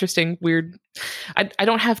 Interesting. Weird. I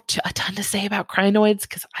don't have a ton to say about crinoids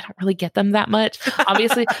because I don't really get them that much.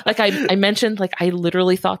 Obviously, like I mentioned, like I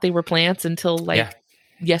literally thought they were plants until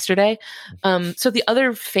yesterday. So the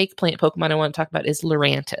other fake plant Pokemon I want to talk about is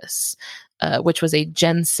Lurantis, which was a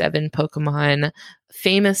Gen 7 Pokemon.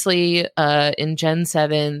 Famously, in Gen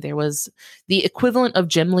 7, there was the equivalent of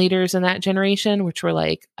gym leaders in that generation, which were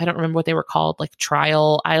like, I don't remember what they were called, like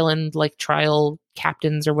trial island, like trial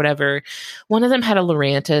captains or whatever. One of them had a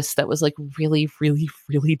Lurantis that was like really, really,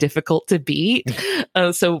 really difficult to beat.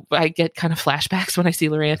 So I get kind of flashbacks when I see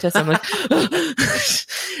Lurantis. I'm like,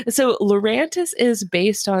 so Lurantis is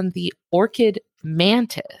based on the Orchid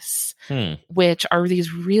Mantis, which are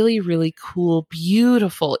these really, really cool,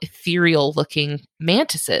 beautiful, ethereal looking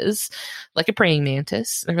mantises, like a praying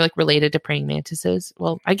mantis. They're like related to praying mantises.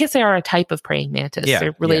 Well, I guess they are a type of praying mantis. Yeah,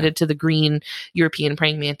 they're related to the green European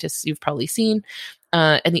praying mantis you've probably seen.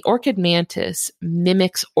 And the Orchid Mantis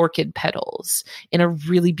mimics orchid petals in a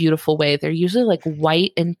really beautiful way. They're usually like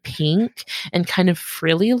white and pink and kind of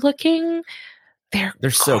frilly looking. They're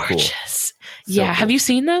so cool. Yeah. Have you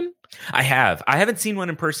seen them? I have. I haven't seen one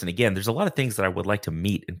in person. Again, there's a lot of things that I would like to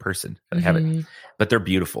meet in person, but I haven't. But they're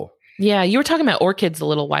beautiful. Yeah, you were talking about orchids a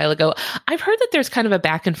little while ago. I've heard that there's kind of a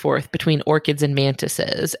back and forth between orchids and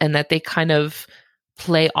mantises, and that they kind of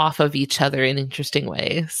play off of each other in interesting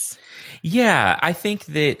ways. Yeah, I think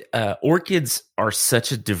that orchids are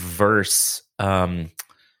such a diverse kind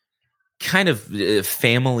of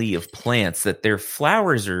family of plants that their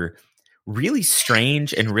flowers are really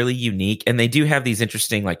strange and really unique, and they do have these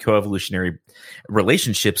interesting like coevolutionary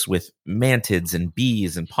relationships with mantids and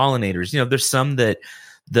bees and pollinators. There's some that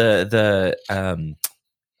the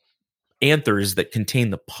anthers that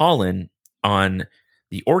contain the pollen on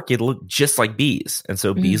the orchid look just like bees, and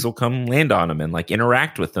so bees will come land on them and like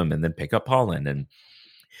interact with them and then pick up pollen. And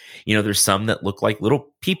there's some that look like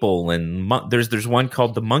little people, and there's one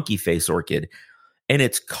called the monkey face orchid, and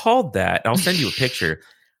it's called that. I'll send you a picture.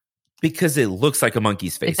 Because it looks like a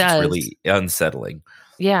monkey's face. It's really unsettling.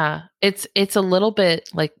 Yeah. It's a little bit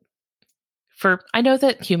like I know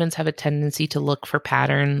that humans have a tendency to look for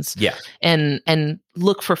patterns. Yeah. And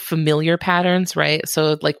look for familiar patterns, right?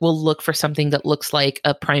 So like we'll look for something that looks like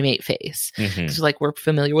a primate face. So like we're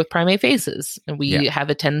familiar with primate faces, and we have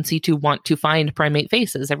a tendency to want to find primate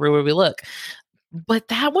faces everywhere we look. But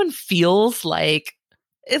that one feels like,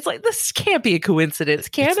 it's like, this can't be a coincidence,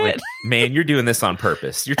 can it? Like, man, you're doing this on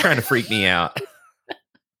purpose. You're trying to freak me out.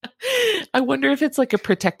 I wonder if it's like a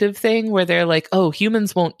protective thing where they're like, oh,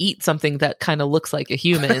 humans won't eat something that kind of looks like a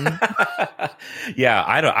human. Yeah,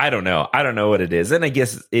 I don't know. I don't know what it is. And I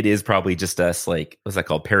guess it is probably just us, like, what's that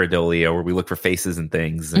called? Pareidolia, where we look for faces and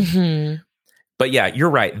things. But yeah,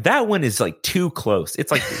 you're right. That one is like too close.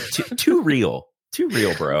 It's like too real. Too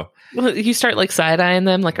real, bro. Well, you start like side-eyeing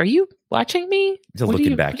them, like, are you watching me? They're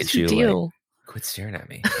looking back at you like, quit staring at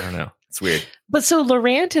me. I don't know. It's weird. But so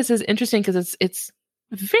Lurantis is interesting because it's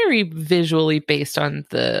very visually based on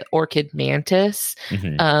the Orchid Mantis.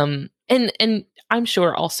 And I'm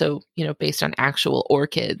sure also, based on actual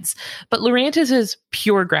orchids. But Lurantis is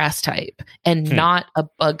pure grass type and not a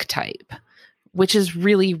bug type, which is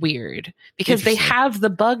really weird because they have the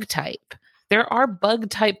bug type. there are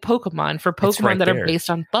bug type Pokemon for Pokemon that are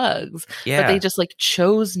based on bugs. Yeah. But they just like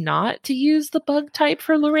chose not to use the bug type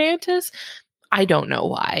for Lurantis. I don't know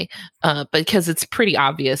why, because it's pretty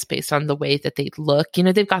obvious based on the way that they look. You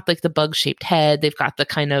know, they've got like the bug-shaped head. They've got the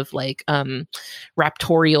kind of like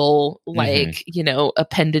raptorial, like, you know,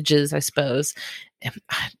 appendages, I suppose.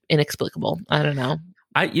 Inexplicable. I don't know.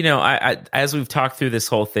 I as we've talked through this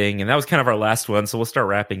whole thing, and that was kind of our last one, so we'll start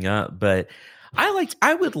wrapping up. But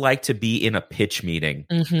I would like to be in a pitch meeting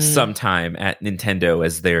sometime at Nintendo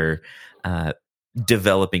as they're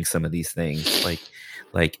developing some of these things,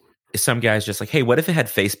 like. Some guys just like, hey, what if it had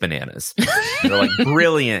face bananas? And they're like,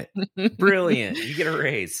 brilliant, you get a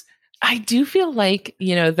raise. I do feel like,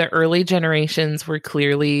 you know, the early generations were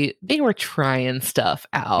clearly, they were trying stuff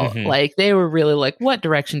out. Like they were really like, what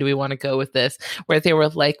direction do we want to go with this? Where they were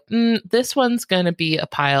like, this one's going to be a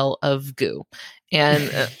pile of goo. And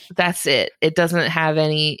that's it. It doesn't have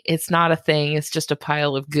any, it's not a thing. It's just a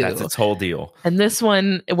pile of goo. That's its whole deal. And this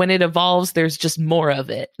one, when it evolves, there's just more of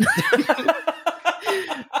it.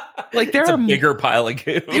 Like there it's are a bigger pile of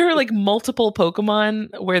goo. There are like multiple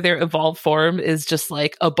Pokemon where their evolved form is just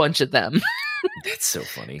like a bunch of them. That's so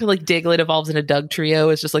funny. Like Diglett evolves in a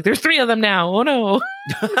Dugtrio. It's just like there's 3 of them now. Oh no.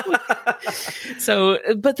 So,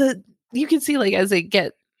 but you can see like as they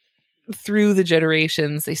get through the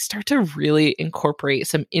generations, they start to really incorporate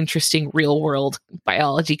some interesting real world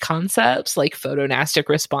biology concepts like photonastic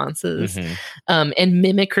responses and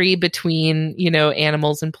mimicry between, you know,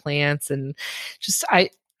 animals and plants. And just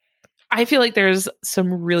I feel like there's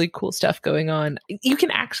some really cool stuff going on. You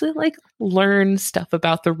can actually like learn stuff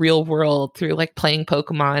about the real world through like playing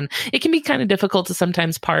Pokemon. It can be kind of difficult to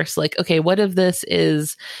sometimes parse like, okay, what of this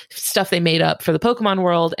is stuff they made up for the Pokemon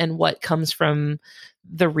world and what comes from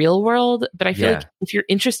the real world. But I feel like if you're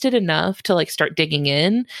interested enough to like start digging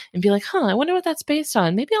in and be like, I wonder what that's based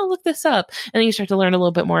on. Maybe I'll look this up. And then you start to learn a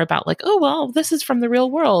little bit more about like, oh, well, this is from the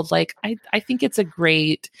real world. Like, I think it's a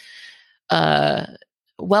great,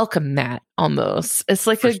 welcome mat almost. It's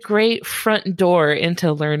like a great front door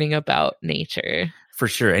into learning about nature. For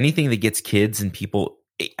sure. Anything that gets kids and people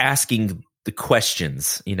asking the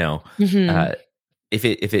questions, you know, if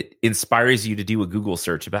it inspires you to do a Google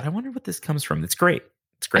search about, I wonder what this comes from. It's great.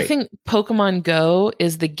 It's great. I think Pokemon Go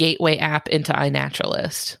is the gateway app into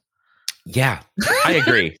iNaturalist. Yeah, I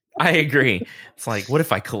agree. It's like, what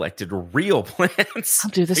if I collected real plants?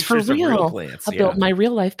 I'll do this for real plants. I'll build my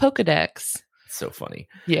real life Pokedex. So funny.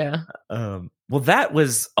 Yeah. Well, that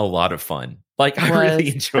was a lot of fun. Like, I really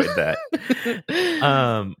enjoyed that.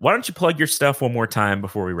 Why don't you plug your stuff one more time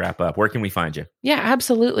before we wrap up? Where can we find you? Yeah,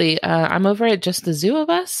 absolutely. I'm over at Just the Zoo of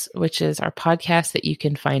Us, which is our podcast that you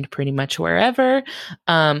can find pretty much wherever.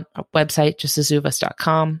 Our website,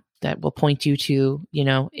 justthezooofus.com. That will point you to, you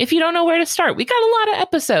know, if you don't know where to start, we got a lot of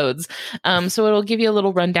episodes. So it'll give you a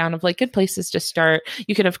little rundown of like good places to start.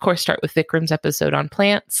 You can, of course, start with Vikram's episode on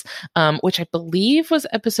plants, which I believe was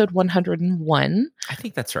episode 101. I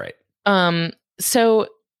think that's right. So,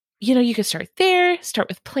 you know, you can start there, start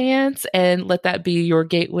with plants and let that be your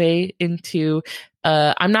gateway into,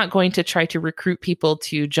 I'm not going to try to recruit people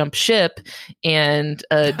to jump ship and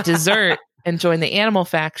desert and join the animal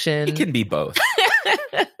faction. It can be both.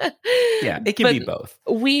 Yeah, it can be both.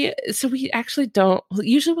 We actually don't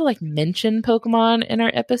usually we'll like mention Pokemon in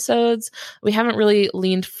our episodes. We haven't really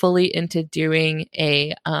leaned fully into doing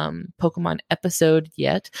a Pokemon episode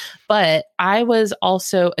yet, but I was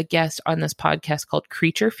also a guest on this podcast called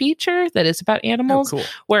Creature Feature that is about animals,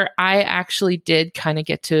 where I actually did kind of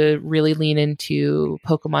get to really lean into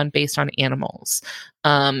Pokemon based on animals.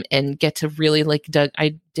 And get to really like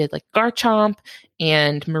I did like Garchomp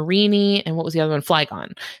and Marini and what was the other one?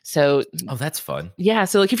 Flygon. So that's fun. Yeah.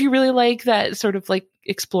 So like if you really like that sort of like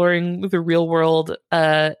exploring the real world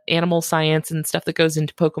animal science and stuff that goes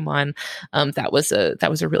into Pokemon, that was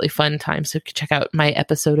a really fun time. So check out my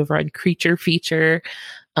episode over on Creature Feature.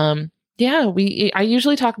 Yeah, I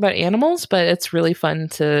usually talk about animals, but it's really fun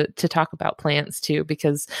to talk about plants too,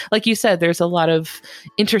 because like you said, there's a lot of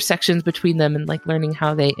intersections between them and like learning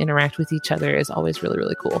how they interact with each other is always really,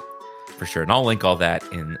 really cool. For sure. And I'll link all that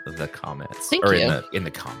in the comments. Thank you. In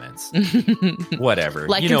the comments. Whatever.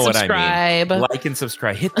 Like, you know, and subscribe. What I mean. Like and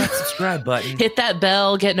subscribe. Hit that subscribe button. Hit that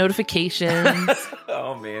bell. Get notifications.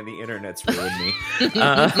 Oh man, the internet's ruined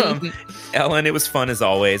me. Ellen, it was fun as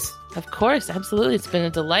always. Of course, absolutely. It's been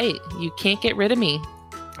a delight. You can't get rid of me.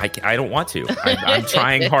 I don't want to. I'm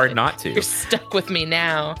trying hard not to. You're stuck with me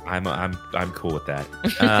now. I'm cool with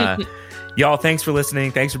that. Y'all, thanks for listening.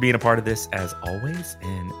 Thanks for being a part of this as always,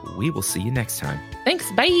 and we will see you next time. Thanks.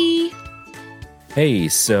 Bye. Hey,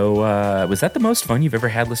 so was that the most fun you've ever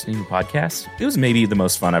had listening to a podcast? It was maybe the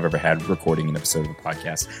most fun I've ever had recording an episode of a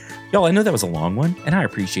podcast. Y'all, I know that was a long one, and I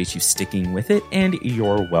appreciate you sticking with it, and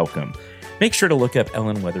you're welcome. Make sure to look up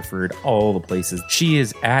Ellen Weatherford, all the places. She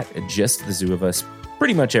is at Just the Zoo of Us,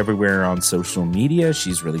 pretty much everywhere on social media.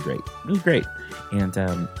 She's really great. Really great.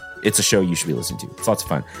 And it's a show you should be listening to. It's lots of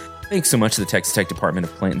fun. Thanks so much to the Texas Tech Department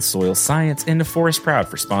of Plant and Soil Science and to Forest Proud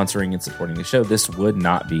for sponsoring and supporting the show. This would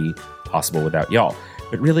not be possible without y'all.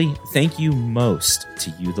 But really, thank you most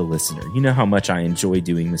to you, the listener. You know how much I enjoy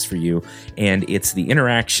doing this for you, and it's the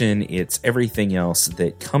interaction, it's everything else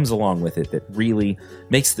that comes along with it that really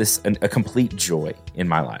makes this a complete joy in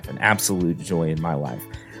my life, an absolute joy in my life.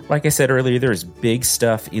 Like I said earlier, there's big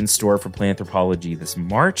stuff in store for Planthropology this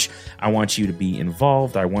March. I want you to be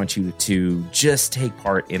involved. I want you to just take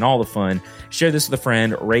part in all the fun. Share this with a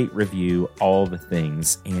friend, rate, review, all the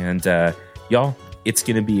things. And y'all, it's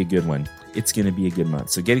going to be a good one. It's going to be a good month.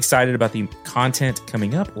 So get excited about the content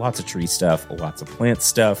coming up. Lots of tree stuff, lots of plant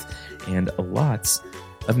stuff, and lots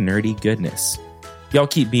of nerdy goodness. Y'all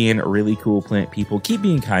keep being really cool plant people. Keep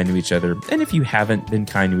being kind to each other. And if you haven't been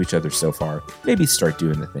kind to each other so far, maybe start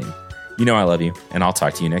doing the thing. You know I love you, and I'll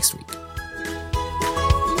talk to you next week.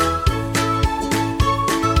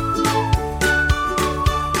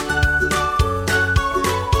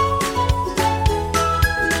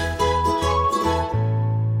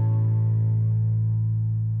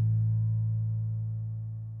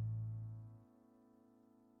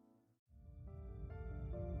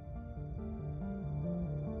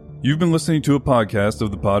 You've been listening to a podcast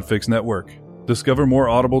of the Podfix Network. Discover more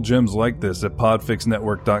audible gems like this at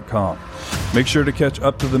podfixnetwork.com. Make sure to catch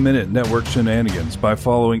up-to-the-minute network shenanigans by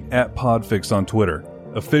following @Podfix on Twitter,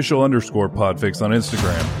 official_Podfix on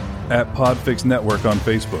Instagram, @Podfix Network on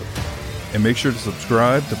Facebook. And make sure to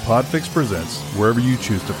subscribe to Podfix Presents wherever you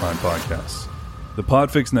choose to find podcasts. The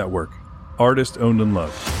Podfix Network, artist owned and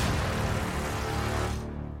loved.